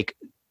no like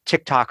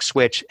TikTok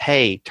switch.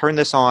 Hey, turn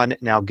this on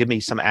now. Give me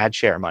some ad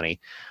share money,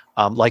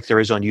 like there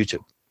is on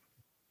YouTube.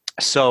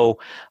 So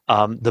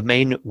the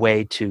main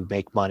way to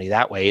make money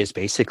that way is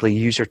basically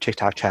use your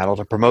TikTok channel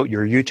to promote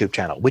your YouTube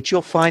channel, which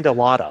you'll find a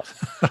lot of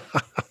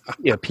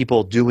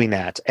people doing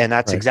that. And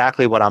that's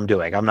exactly what I'm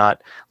doing. I'm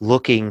not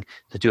looking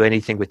to do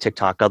anything with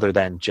TikTok other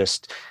than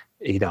just,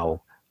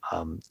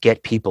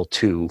 get people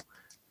to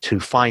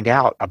find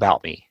out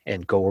about me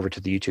and go over to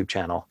the YouTube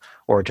channel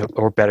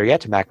or better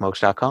yet to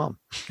MacMost.com.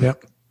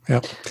 Yep.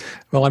 Yeah.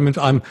 Well,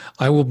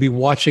 I will be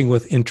watching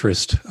with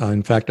interest.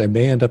 In fact, I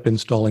may end up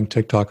installing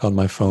TikTok on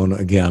my phone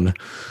again.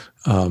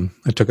 I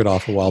took it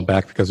off a while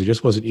back because I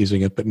just wasn't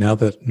using it. But now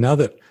that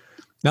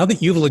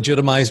you've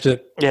legitimized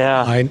it,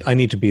 I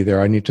need to be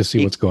there. I need to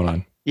see what's going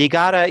on. You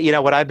gotta,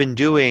 what I've been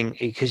doing,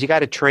 because you got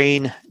to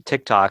train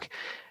TikTok.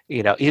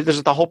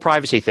 There's the whole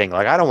privacy thing.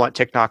 Like, I don't want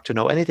TikTok to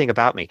know anything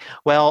about me.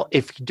 Well,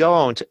 if you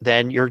don't,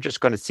 then you're just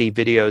going to see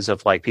videos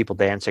of like people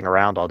dancing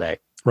around all day.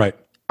 Right.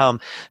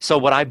 So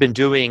what I've been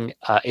doing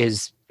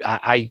is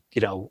I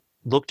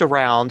looked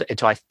around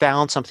until I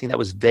found something that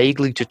was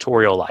vaguely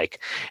tutorial-like,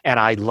 and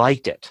I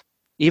liked it.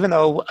 Even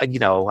though, I didn't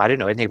know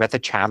anything about the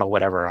channel,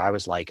 whatever, I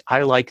was like,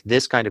 I like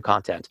this kind of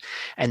content.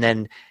 And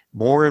then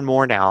more and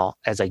more now,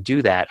 as I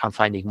do that, I'm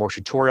finding more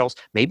tutorials.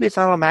 Maybe it's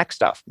not on Mac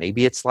stuff.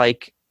 Maybe it's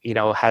like,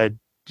 how to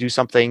do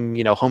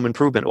something, home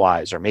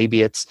improvement-wise, or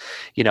maybe it's,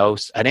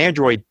 an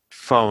Android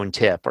phone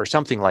tip or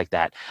something like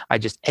that.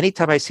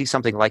 Anytime I see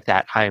something like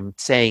that, I'm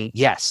saying,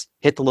 yes,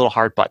 hit the little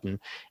heart button.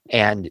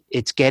 And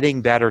it's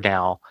getting better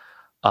now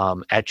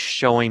at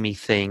showing me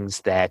things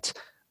that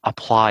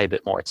apply a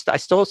bit more. I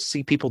still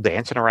see people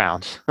dancing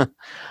around,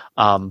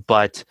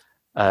 but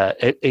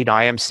I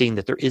am seeing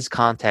that there is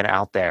content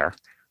out there.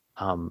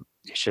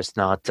 It's just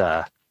not,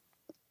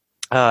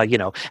 and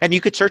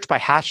you could search by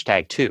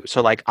hashtag too.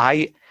 So like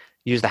I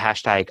use the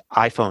hashtag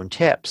iPhone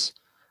tips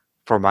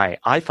for my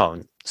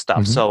iPhone stuff.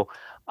 Mm-hmm. So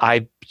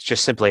I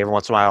just simply every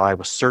once in a while I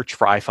will search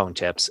for iPhone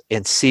tips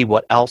and see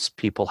what else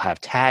people have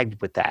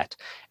tagged with that,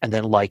 and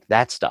then like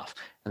that stuff.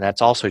 And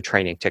that's also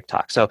training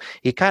TikTok. So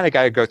you kind of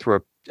got to go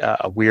through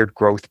a weird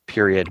growth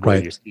period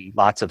where you see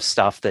lots of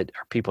stuff that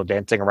are people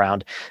dancing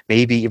around,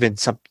 maybe even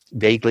some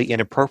vaguely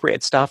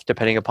inappropriate stuff,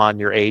 depending upon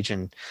your age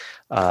and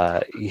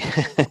all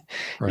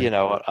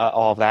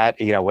of that.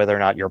 Whether or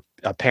not you're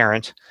a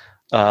parent,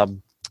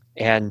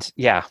 and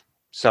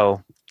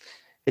so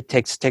it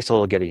takes a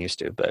little getting used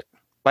to, but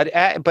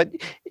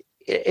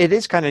it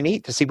is kind of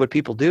neat to see what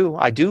people do.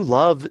 I do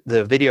love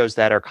the videos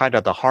that are kind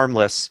of the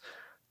harmless,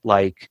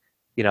 like,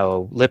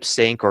 lip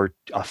sync or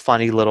a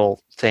funny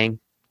little thing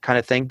kind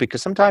of thing,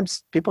 because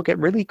sometimes people get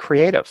really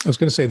creative. I was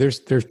going to say there's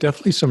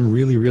definitely some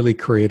really, really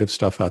creative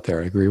stuff out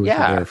there. I agree with you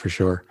there for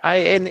sure.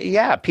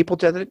 People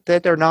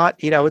that they're not,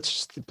 it's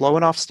just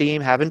blowing off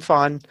steam, having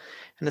fun.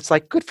 And it's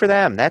like, good for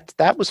them.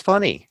 That was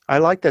funny. I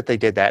like that they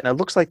did that. And it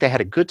looks like they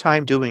had a good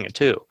time doing it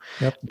too.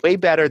 Yep. Way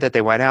better that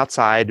they went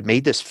outside,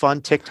 made this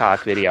fun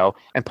TikTok video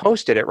and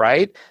posted it,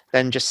 right?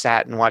 Than just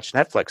sat and watched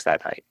Netflix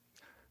that night.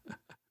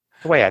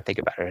 The way I think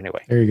about it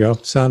anyway. There you go.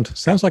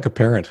 Sounds like a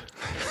parent.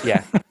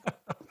 Yeah,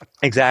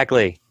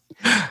 exactly.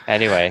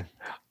 Anyway.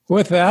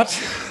 With that,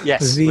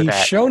 the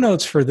show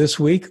notes for this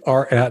week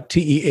are at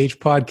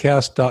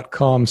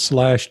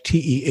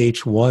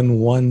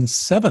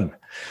tehpodcast.com/TEH117.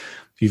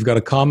 If you've got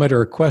a comment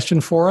or a question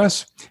for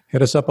us,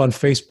 hit us up on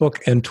Facebook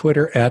and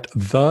Twitter at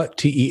the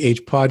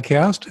TEH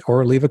Podcast,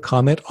 or leave a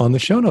comment on the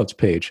show notes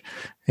page.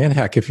 And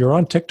heck, if you're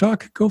on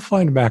TikTok, go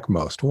find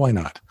MacMost. Why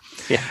not?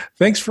 Yeah.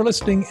 Thanks for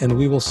listening, and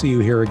we will see you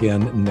here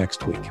again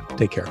next week.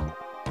 Take care.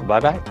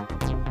 Bye-bye.